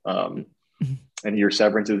off. and your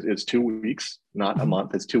severance is 2 weeks, not a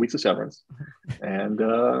month. It's 2 weeks of severance. And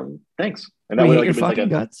thanks. And that was like a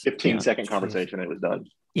guts. 15-second conversation. And it was done.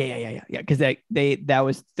 Yeah. Because that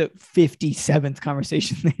was the 57th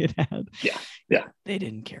conversation they had. Yeah. They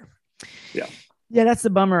didn't care. Yeah. Yeah, that's the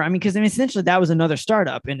bummer. I mean, because essentially that was another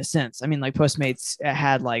startup in a sense. I mean, like Postmates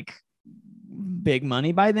had like big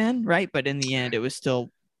money by then, right? But in the end, it was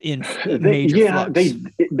still in major flux.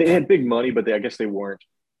 They had big money, but I guess they weren't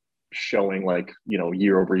showing like,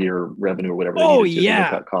 year over year revenue or whatever. To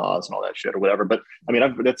cut costs and all that shit or whatever. But I mean,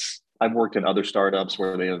 I've worked in other startups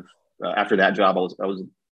where they have. After that job, I was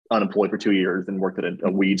unemployed for 2 years and worked at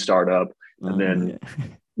a weed startup, and then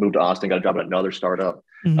moved to Austin, got a job at another startup.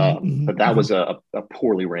 But that was a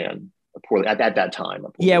poorly ran. At that time.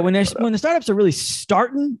 When the startups are really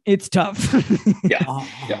starting, it's tough.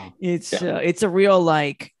 It's a real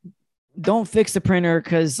like, don't fix the printer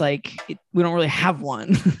because like we don't really have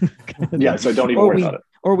one. So don't even worry about it.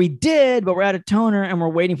 Or we did, but we're out of toner and we're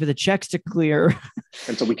waiting for the checks to clear.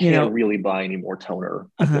 And so we can't really buy any more toner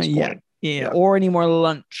at this point. Yeah, or any more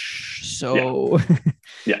lunch. So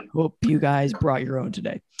hope you guys brought your own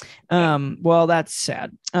today. Well, that's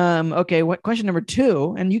sad. Okay, what question number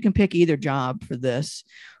 2, and you can pick either job for this.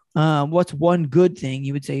 What's one good thing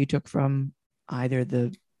you would say you took from either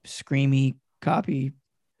the Screamy copy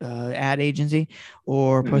ad agency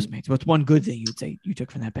or Postmates? What's one good thing you would say you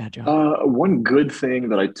took from that bad job? One good thing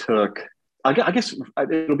that I took, I guess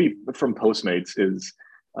it'll be from Postmates, is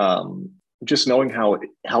just knowing how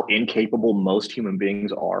incapable most human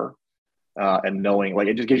beings are, and knowing like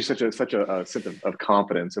it just gives you such a sense of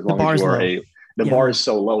confidence. As long as you are the bar is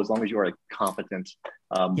so low, as long as you are a competent,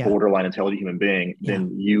 borderline intelligent human being,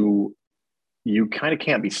 then you kind of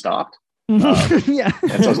can't be stopped. And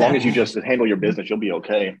so as long as you just handle your business, you'll be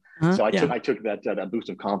okay. So I took that boost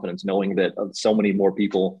of confidence, knowing that so many more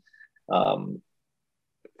people,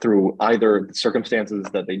 through either circumstances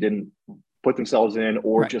that they didn't put themselves in,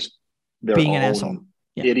 or just their being own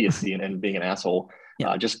idiocy and being an asshole,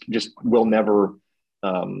 just will never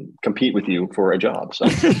compete with you for a job. So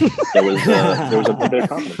there was a bit of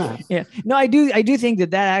confidence. Yeah, no, I do think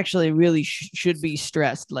that actually really should be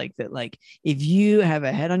stressed, like that. Like if you have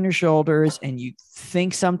a head on your shoulders and you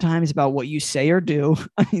think sometimes about what you say or do,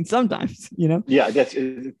 I mean, sometimes,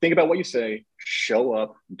 think about what you say, show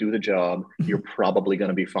up, do the job. You're probably going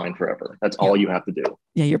to be fine forever. That's all you have to do.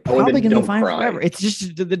 Yeah, you're probably going to be fine forever. It's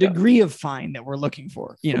just the degree of fine that we're looking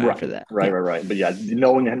for, after that. Right. But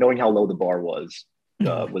knowing how low the bar was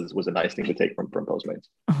a nice thing to take from Postmates.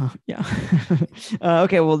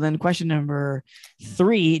 Okay, well then question number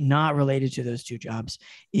 3, not related to those 2 jobs,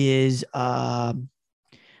 is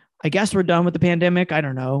I guess we're done with the pandemic. I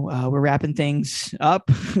don't know. We're wrapping things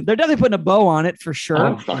up. They're definitely putting a bow on it for sure.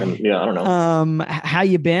 I don't know. How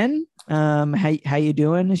you been? How you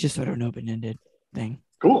doing? It's just sort of an open-ended thing.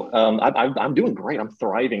 Cool. I'm doing great. I'm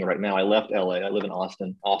thriving right now. I left LA. I live in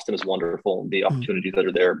Austin. Austin is wonderful. The opportunities that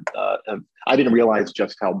are there. I didn't realize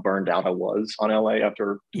just how burned out I was on LA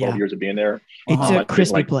after 12 years of being there. It's a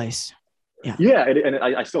crispy place. And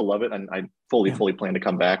I still love it. And I fully plan to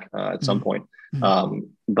come back at some point.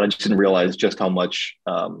 But I just didn't realize just how much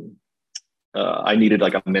I needed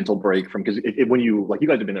like a mental break from, because when you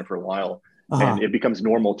guys have been there for a while, and it becomes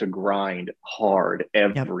normal to grind hard I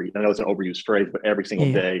know it's an overused phrase, but every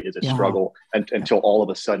single day is a struggle until all of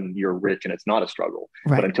a sudden you're rich and it's not a struggle.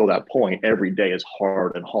 But until that point, every day is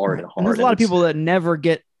hard and hard and hard. And there's a lot of people that never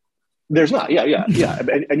get. There's not.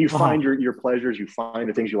 And you find your pleasures, you find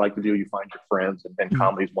the things you like to do, you find your friends, and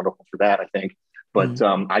comedy is wonderful for that, I think. But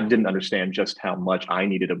I didn't understand just how much I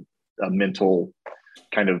needed a mental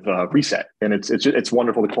kind of reset, and it's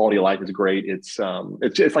wonderful. The quality of life is great. It's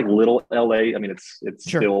like little LA. I mean, it's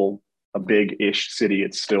still a big-ish city.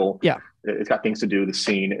 It's still it's got things to do. The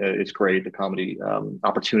scene is great. The comedy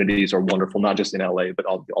opportunities are wonderful, not just in LA, but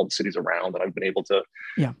all the cities around. And I've been able to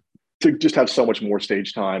just have so much more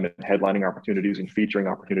stage time and headlining opportunities and featuring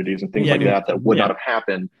opportunities and things like that would not have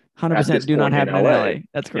happened. 100% do not happen in LA.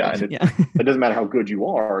 That's correct. It doesn't matter how good you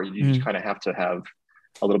are. You just kind of have to have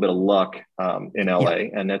a little bit of luck in LA,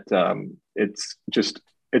 and it's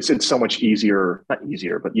so much easier, not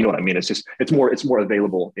easier, but you know what I mean. It's more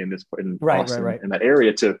available in Austin, in that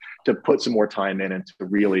area to put some more time in and to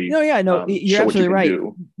really. You're absolutely right.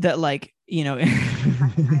 That like, in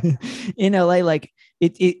LA, like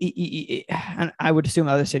it and I would assume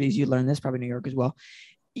other cities you learn this, probably New York as well.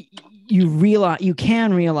 You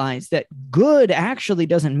can realize that good actually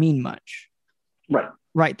doesn't mean much.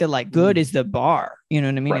 Right. That like good is the bar. You know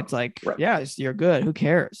what I mean? It's like, you're good. Who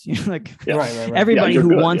cares? Everybody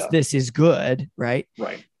who wants this is good. Right.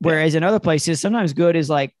 Whereas in other places, sometimes good is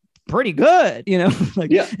like pretty good, you know, like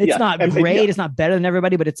it's not great. And it's not better than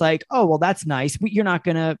everybody, but it's like, oh, well, that's nice. You're not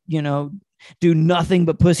going to, you know, do nothing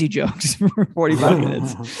but pussy jokes for 45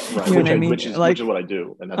 minutes. Right. You know what I mean? Which is what I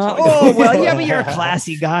do. And that's well, yeah, but you're a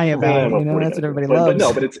classy guy about it. You know, that's what everybody loves. But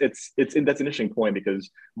no, but it's that's an interesting point, because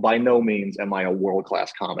by no means am I a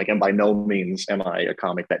world-class comic, and by no means am I a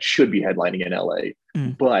comic that should be headlining in LA.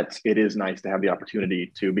 But it is nice to have the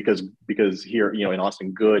opportunity to, because here, you know, in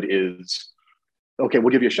Austin, good is okay.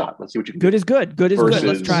 We'll give you a shot. Let's see what you can do. Good is good. Good is good.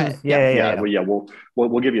 Let's try it.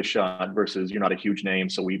 We'll give you a shot, versus you're not a huge name,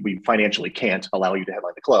 so we financially can't allow you to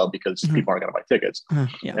headline the club because people aren't going to buy tickets.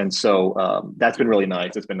 And so that's been really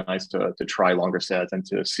nice. It's been nice to try longer sets and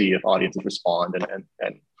to see if audiences respond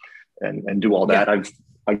and do all that. I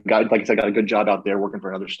got, like I said, got a good job out there working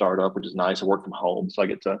for another startup, which is nice. I work from home, so I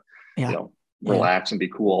get to you know, relax and be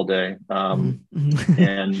cool all day. And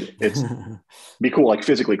it's be cool, like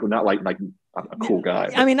physically cool, not like I'm a cool guy.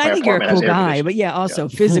 I mean, I think you're a cool guy, but also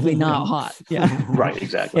physically not hot. Yeah. Right.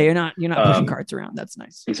 Exactly. Yeah. You're not pushing carts around. That's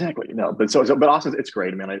nice. Exactly. No, but but Austin, it's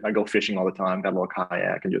great. I mean, I go fishing all the time, got a little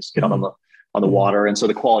kayak and just get out on the water. And so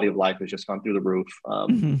the quality of life has just gone through the roof.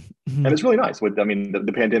 And it's really nice. I mean,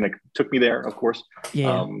 the pandemic took me there, of course.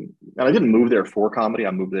 And I didn't move there for comedy.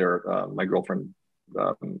 I moved there. My girlfriend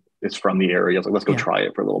is from the area. I was like, let's go try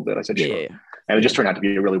it for a little bit. I said, sure. And it just turned out to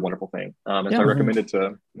be a really wonderful thing. And so I recommend it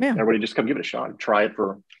to everybody. Just come give it a shot. Try it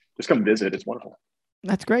just come visit. It's wonderful.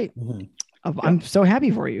 That's great. I'm so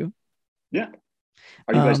happy for you. Yeah.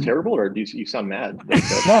 Are you guys terrible, or do you sound mad? I'm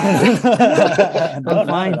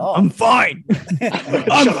fine. I'm fine.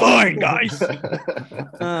 I'm fine, guys.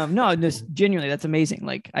 No, just genuinely, that's amazing.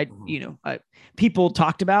 Like people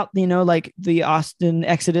talked about, like the Austin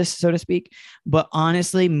exodus, so to speak. But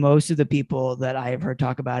honestly, most of the people that I have heard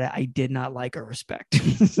talk about it, I did not like or respect.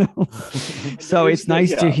 so it's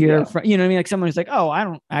nice to hear from, you know what I mean? Like someone who's like, oh,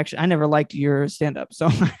 I never liked your stand-up. So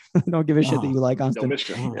I don't give a shit that you like Austin. But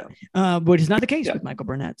it's not the case with Michael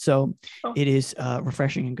Burnett. So it is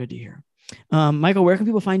refreshing and good to hear. Michael, where can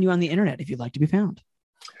people find you on the internet if you'd like to be found?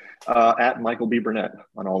 At Michael B. Burnett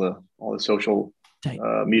on all the social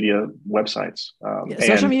media websites.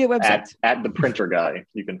 Social media websites. At the printer guy.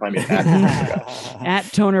 You can find me at the printer guy.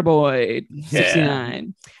 At Toner Boy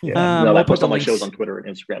 69. I post all my shows on Twitter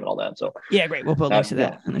and Instagram and all that. So great. We'll put links to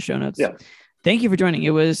that in the show notes. Thank you for joining.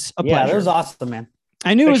 It was a pleasure. Yeah, it was awesome, man.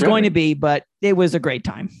 I knew it was going to be, but it was a great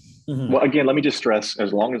time. Well, again, let me just stress,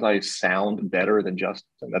 as long as I sound better than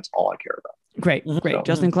Justin, that's all I care about. Great. So,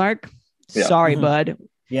 Justin Clark. Sorry, bud.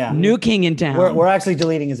 Yeah. New king in town. We're actually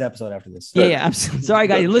deleting his episode after this. Yeah. I'm sorry,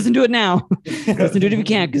 guys. Listen to it now. Listen to it if you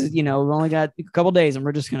can, because we've only got a couple days and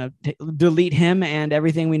we're just going to delete him and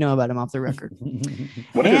everything we know about him off the record.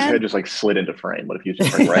 What if his head just slid into frame? What if he was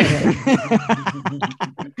just right?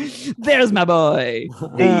 There's my boy.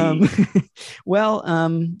 Well,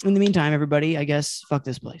 in the meantime, everybody, I guess, fuck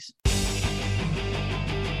this place.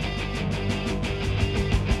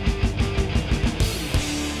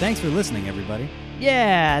 Thanks for listening, everybody.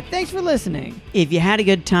 Yeah, thanks for listening. If you had a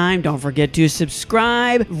good time, don't forget to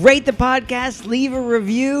subscribe, rate the podcast, leave a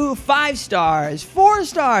review, 5 stars, 4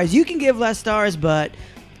 stars. You can give less stars, but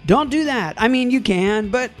don't do that. I mean, you can,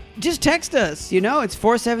 but just text us. It's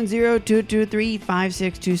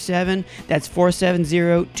 470-223-5627. That's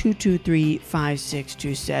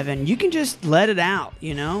 470-223-5627. You can just let it out,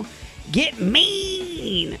 Get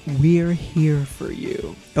mean. We're here for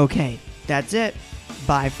you. Okay, that's it.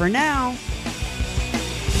 Bye for now.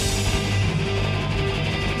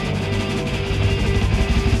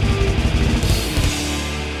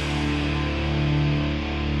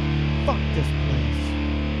 Fuck this.